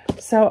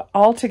 So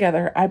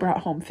altogether, I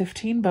brought home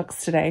 15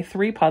 books today,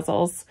 3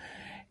 puzzles,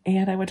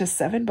 and I went to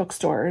 7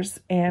 bookstores,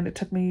 and it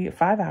took me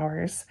 5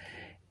 hours,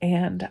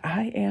 and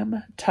I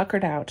am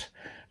tuckered out.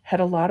 Had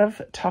a lot of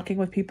talking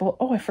with people.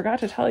 Oh, I forgot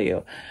to tell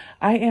you,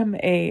 I am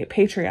a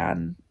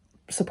Patreon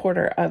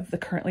supporter of the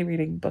Currently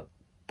Reading Book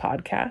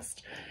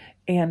podcast,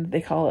 and they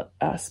call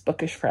us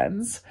Bookish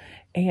Friends.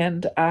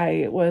 And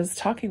I was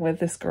talking with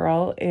this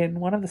girl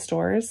in one of the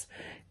stores,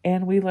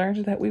 and we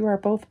learned that we were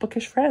both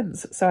bookish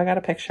friends. So I got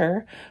a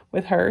picture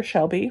with her,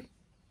 Shelby.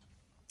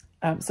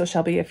 So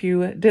Shelby, if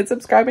you did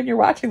subscribe and you're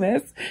watching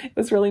this, it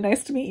was really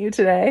nice to meet you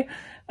today.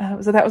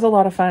 So that was a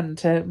lot of fun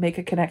to make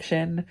a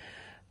connection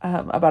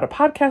about a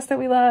podcast that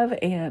we love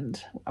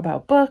and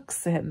about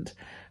books, and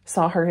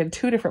saw her in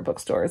 2 different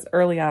bookstores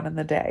early on in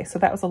the day. So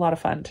that was a lot of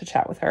fun to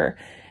chat with her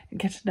and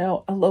get to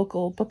know a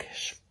local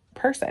bookish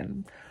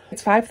person.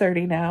 It's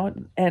 5:30 now,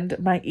 and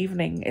my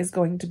evening is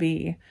going to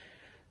be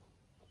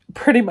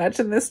pretty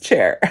much in this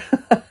chair.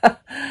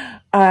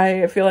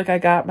 I feel like I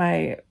got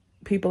my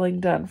peopling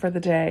done for the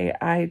day.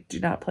 I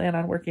do not plan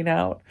on working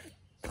out.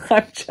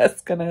 I'm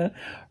just gonna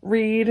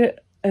read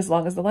as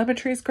long as the lemon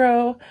trees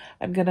grow.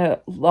 I'm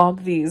gonna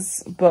log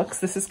these books.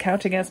 This is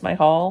counting as my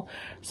haul.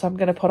 So I'm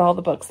gonna put all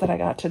the books that I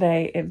got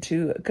today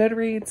into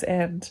Goodreads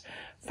and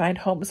find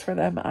homes for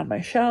them on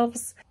my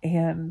shelves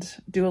and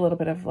do a little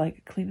bit of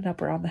like cleaning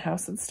up around the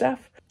house and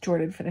stuff.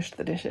 Jordan finished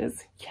the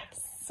dishes.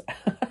 Yes.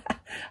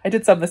 I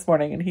did some this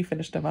morning and he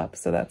finished them up.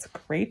 So that's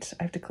great.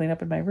 I have to clean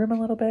up in my room a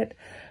little bit,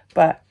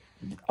 but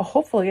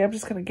hopefully I'm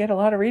just going to get a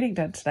lot of reading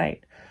done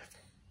tonight.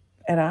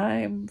 And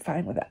I'm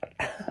fine with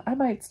that. I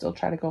might still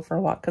try to go for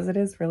a walk because it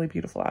is really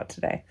beautiful out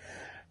today.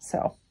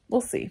 So we'll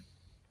see.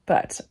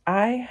 But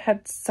I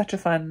had such a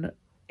fun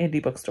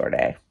indie bookstore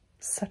day.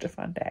 Such a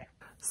fun day.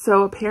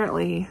 So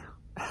apparently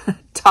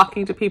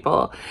talking to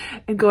people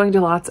and going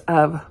to lots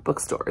of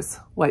bookstores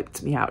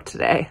wiped me out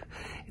today.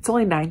 It's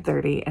only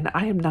 9:30 and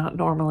I am not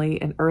normally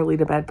an early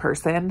to bed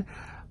person,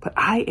 but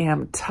I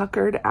am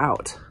tuckered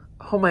out.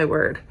 Oh my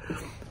word.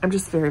 I'm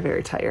just very,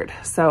 very tired.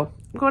 So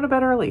I'm going to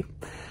bed early.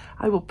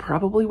 I will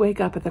probably wake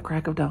up at the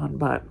crack of dawn,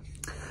 but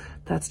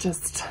that's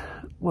just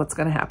what's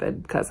going to happen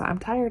because I'm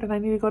tired and I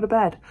need to go to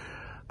bed.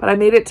 But I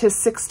made it to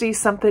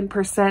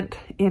 60-something%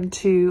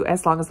 into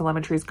As Long as the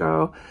Lemon Trees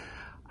Grow.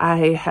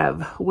 I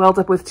have welled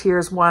up with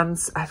tears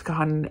once. I've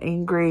gotten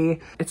angry.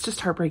 It's just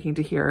heartbreaking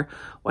to hear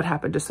what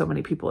happened to so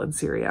many people in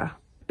Syria.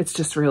 It's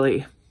just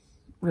really,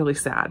 really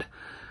sad.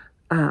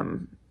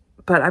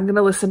 But I'm going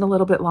to listen a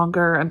little bit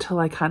longer until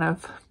I kind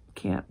of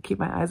can't keep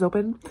my eyes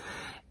open.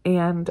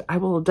 And I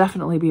will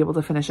definitely be able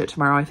to finish it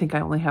tomorrow. I think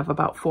I only have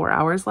about 4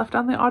 hours left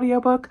on the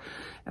audiobook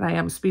and I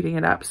am speeding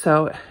it up.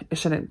 So it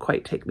shouldn't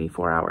quite take me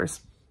 4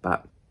 hours,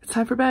 but it's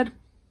time for bed.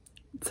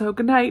 So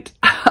good night.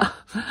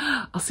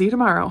 I'll see you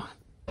tomorrow.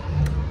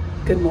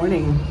 Good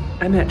morning.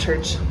 I'm at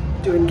church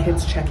doing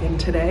kids check-in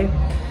today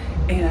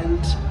and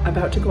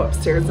about to go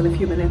upstairs in a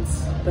few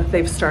minutes. But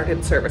they've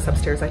started service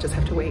upstairs. I just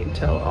have to wait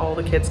until all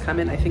the kids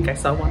come in. I think I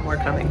saw one more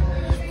coming.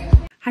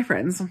 Hi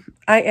friends,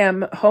 I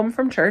am home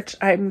from church.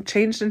 I'm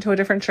changed into a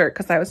different shirt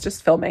because I was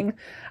just filming.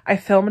 I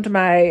filmed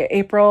my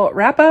April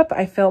wrap-up.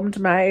 I filmed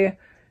my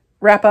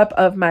wrap-up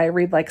of my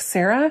Read Like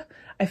Sarah.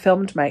 I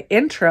filmed my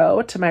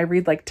intro to my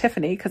Read Like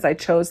Tiffany because I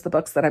chose the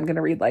books that I'm going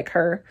to read like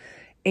her.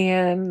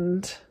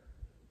 And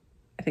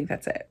I think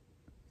that's it.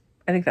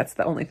 I think that's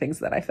the only things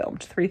that I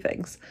filmed, 3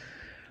 things.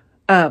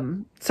 So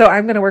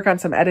I'm going to work on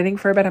some editing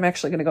for a bit. I'm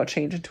actually going to go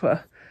change into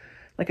a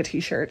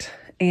t-shirt.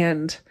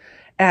 And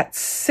at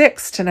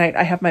 6 tonight,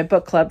 I have my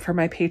book club for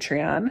my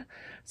Patreon.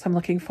 So I'm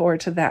looking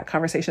forward to that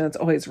conversation. That's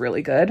always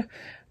really good.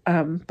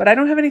 But I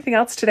don't have anything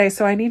else today.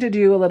 So I need to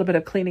do a little bit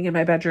of cleaning in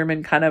my bedroom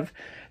and kind of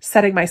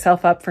setting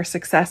myself up for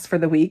success for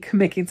the week,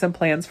 making some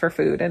plans for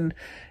food and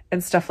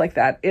stuff like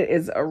that. It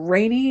is a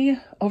rainy,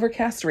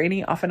 overcast,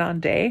 rainy off and on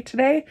day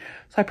today.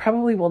 So I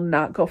probably will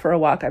not go for a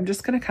walk. I'm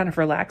just going to kind of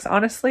relax.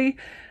 Honestly,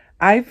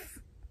 I've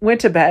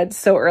went to bed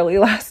so early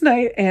last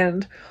night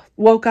and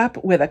woke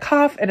up with a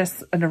cough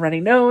and a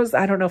runny nose.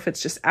 I don't know if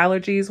it's just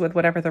allergies with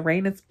whatever the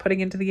rain is putting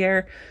into the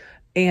air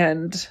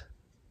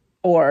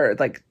or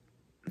like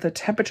the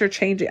temperature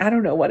changing. I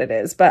don't know what it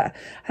is, but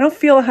I don't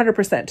feel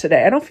 100%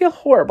 today. I don't feel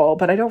horrible,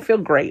 but I don't feel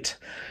great.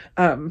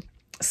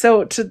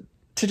 So to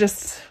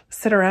just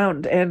sit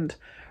around and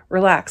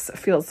relax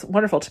feels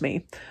wonderful to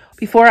me.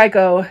 Before I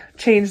go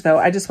change though,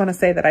 I just want to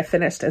say that I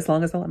finished As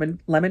Long as the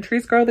Lemon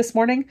Trees Grow this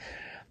morning.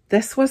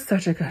 This was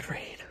such a good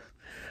read.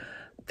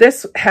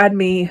 This had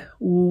me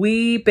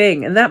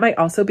weeping, and that might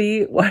also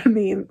be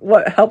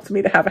what helped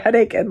me to have a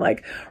headache and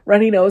like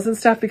runny nose and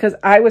stuff, because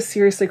I was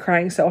seriously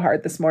crying so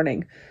hard this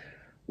morning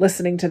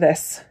listening to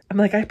this. I'm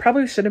like, I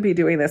probably shouldn't be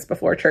doing this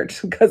before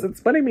church because it's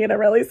putting me in a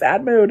really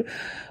sad mood.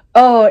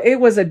 Oh, it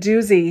was a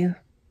doozy.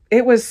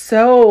 It was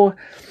so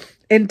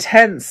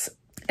intense.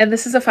 And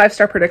this is a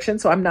 5-star prediction,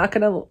 so I'm not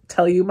going to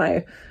tell you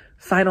my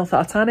final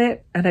thoughts on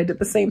it. And I did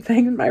the same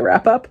thing in my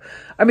wrap up.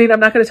 I mean, I'm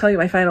not going to tell you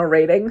my final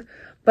rating,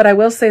 but I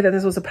will say that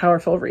this was a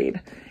powerful read.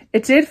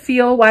 It did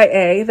feel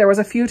YA. There was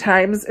a few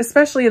times,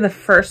 especially in the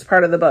first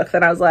part of the book,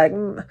 that I was like,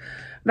 I'm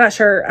not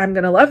sure I'm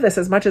going to love this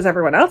as much as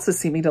everyone else is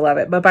seeming to love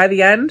it. But by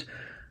the end,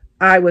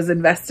 I was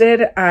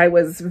invested. I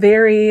was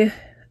very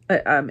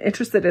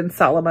interested in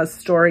Salama's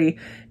story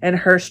and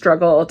her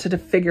struggle to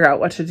figure out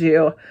what to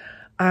do.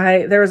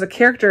 There was a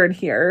character in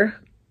here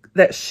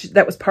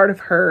that was part of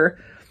her,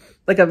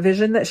 like a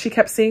vision that she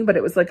kept seeing, but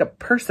it was like a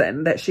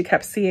person that she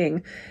kept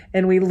seeing.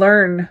 And we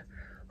learn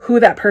who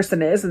that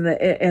person is and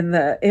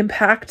the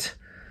impact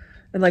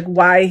and like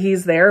why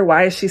he's there.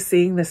 Why is she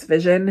seeing this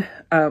vision?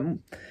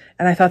 And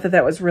I thought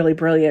that was really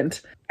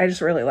brilliant. I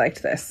just really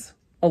liked this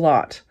a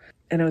lot.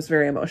 And it was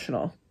very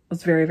emotional. It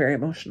was very, very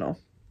emotional.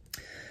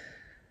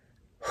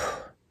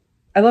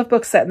 I love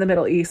books set in the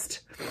Middle East.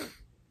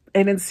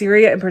 And in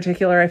Syria in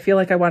particular, I feel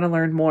like I want to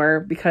learn more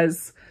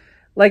because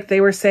like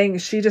they were saying,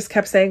 she just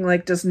kept saying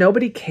like, does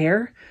nobody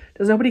care?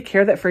 Does nobody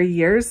care that for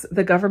years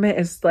the government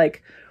is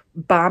like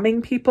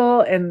bombing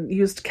people and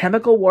used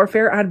chemical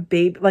warfare on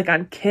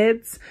on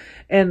kids,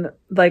 and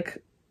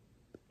like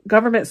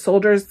government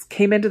soldiers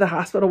came into the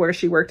hospital where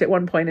she worked at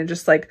one point and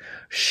just like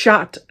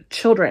shot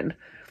children.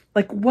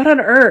 Like what on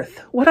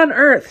earth? What on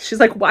earth? She's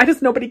like, why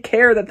does nobody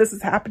care that this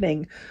is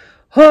happening?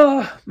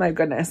 Oh my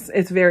goodness.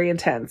 It's very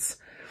intense.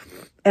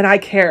 And I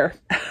care.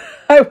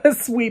 I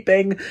was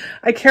weeping.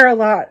 I care a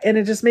lot. And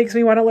it just makes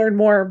me want to learn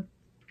more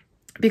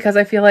because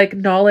I feel like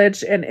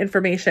knowledge and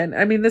information,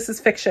 I mean, this is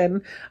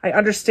fiction. I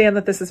understand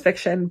that this is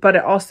fiction, but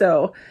it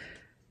also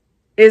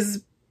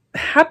is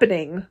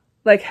happening,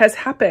 like has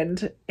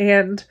happened.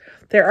 And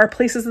there are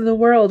places in the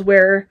world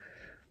where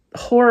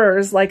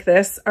horrors like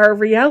this are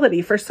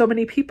reality for so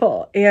many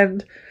people.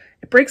 And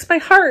it breaks my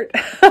heart.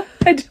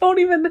 I don't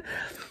even...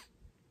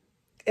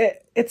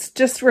 It's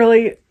just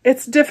really,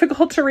 it's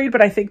difficult to read,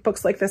 but I think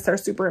books like this are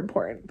super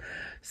important.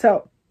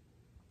 So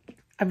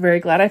I'm very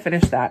glad I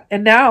finished that.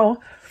 And now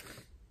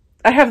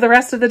I have the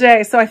rest of the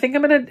day. So I think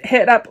I'm going to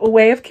hit up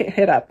Way of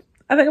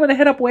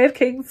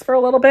Kings for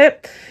a little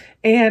bit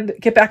and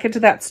get back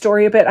into that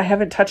story a bit. I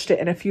haven't touched it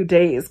in a few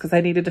days because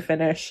I needed to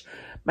finish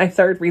my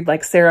 3rd Read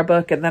Like Sarah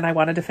book. And then I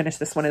wanted to finish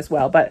this one as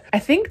well. But I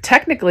think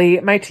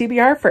technically my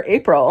TBR for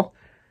April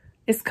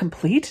is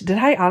complete. Did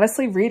I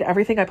honestly read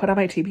everything I put on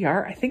my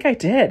TBR? I think I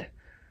did.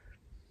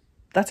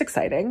 That's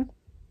exciting.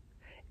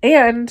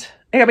 And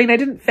I mean, I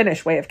didn't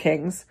finish Way of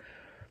Kings,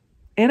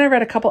 and I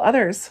read a couple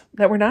others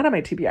that were not on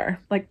my TBR,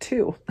 like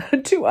two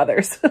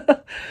others,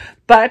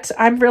 but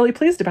I'm really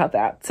pleased about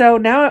that. So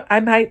now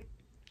I might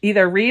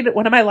either read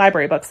one of my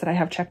library books that I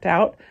have checked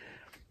out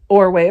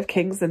or Way of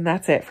Kings, and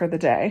that's it for the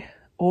day,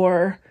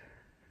 or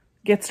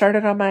get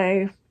started on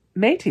my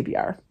May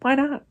TBR. Why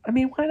not? I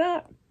mean, why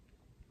not?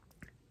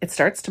 It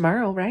starts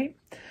tomorrow, right?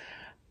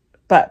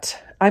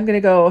 But I'm going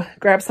to go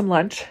grab some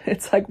lunch.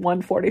 It's like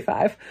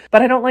 1:45,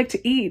 but I don't like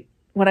to eat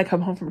when I come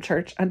home from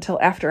church until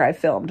after I've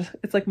filmed.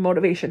 It's like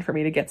motivation for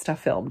me to get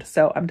stuff filmed.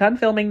 So I'm done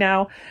filming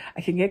now.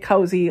 I can get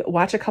cozy,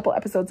 watch a couple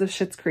episodes of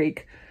Schitt's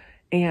Creek,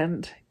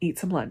 and eat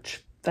some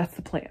lunch. That's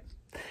the plan.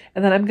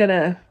 And then I'm going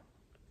to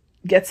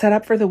get set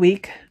up for the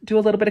week, do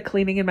a little bit of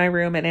cleaning in my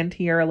room and in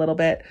here a little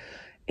bit,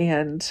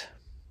 and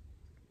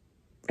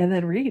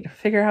then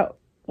figure out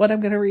what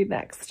I'm going to read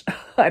next.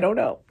 I don't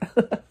know.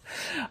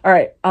 All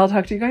right. I'll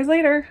talk to you guys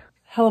later.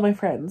 Hello, my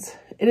friends.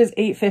 It is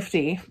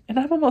 8:50 and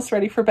I'm almost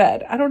ready for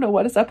bed. I don't know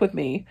what is up with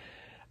me.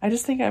 I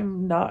just think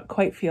I'm not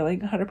quite feeling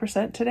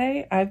 100%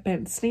 today. I've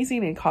been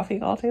sneezing and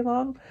coughing all day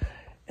long.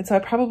 And so I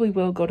probably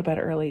will go to bed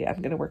early.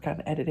 I'm going to work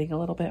on editing a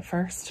little bit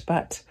first,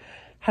 but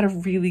had a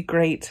really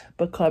great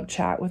book club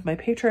chat with my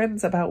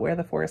patrons about Where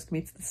the Forest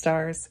Meets the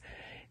Stars.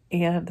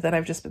 And then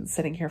I've just been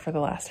sitting here for the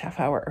last half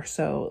hour or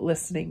so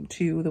listening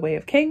to The Way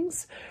of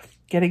Kings,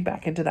 getting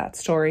back into that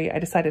story. I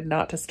decided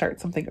not to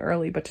start something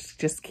early, but to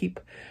just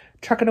keep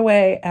trucking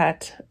away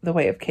at The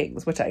Way of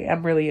Kings, which I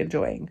am really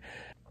enjoying.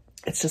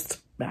 It's just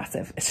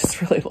massive. It's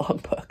just a really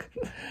long book.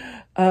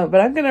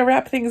 But I'm going to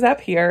wrap things up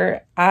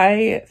here.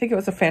 I think it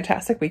was a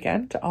fantastic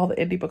weekend to all the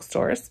indie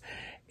bookstores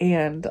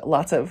and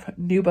lots of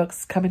new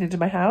books coming into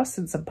my house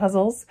and some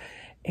puzzles.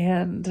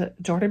 And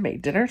Jordan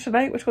made dinner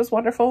tonight, which was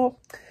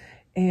wonderful.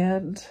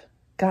 And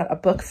got a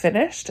book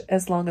finished,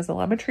 As Long as the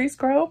Lemon Trees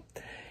Grow.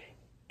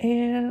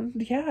 And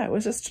yeah, it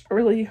was just a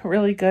really,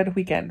 really good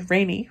weekend.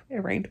 Rainy.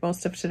 It rained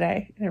most of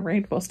today and it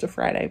rained most of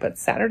Friday, but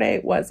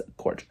Saturday was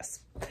gorgeous.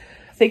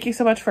 Thank you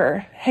so much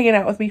for hanging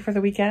out with me for the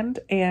weekend.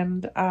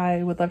 And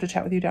I would love to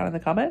chat with you down in the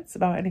comments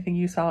about anything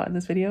you saw in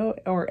this video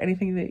or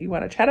anything that you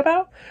want to chat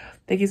about.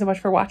 Thank you so much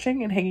for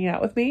watching and hanging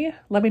out with me.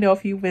 Let me know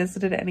if you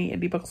visited any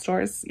indie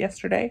bookstores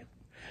yesterday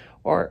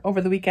or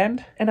over the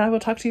weekend. And I will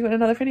talk to you in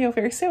another video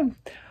very soon.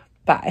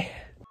 Bye.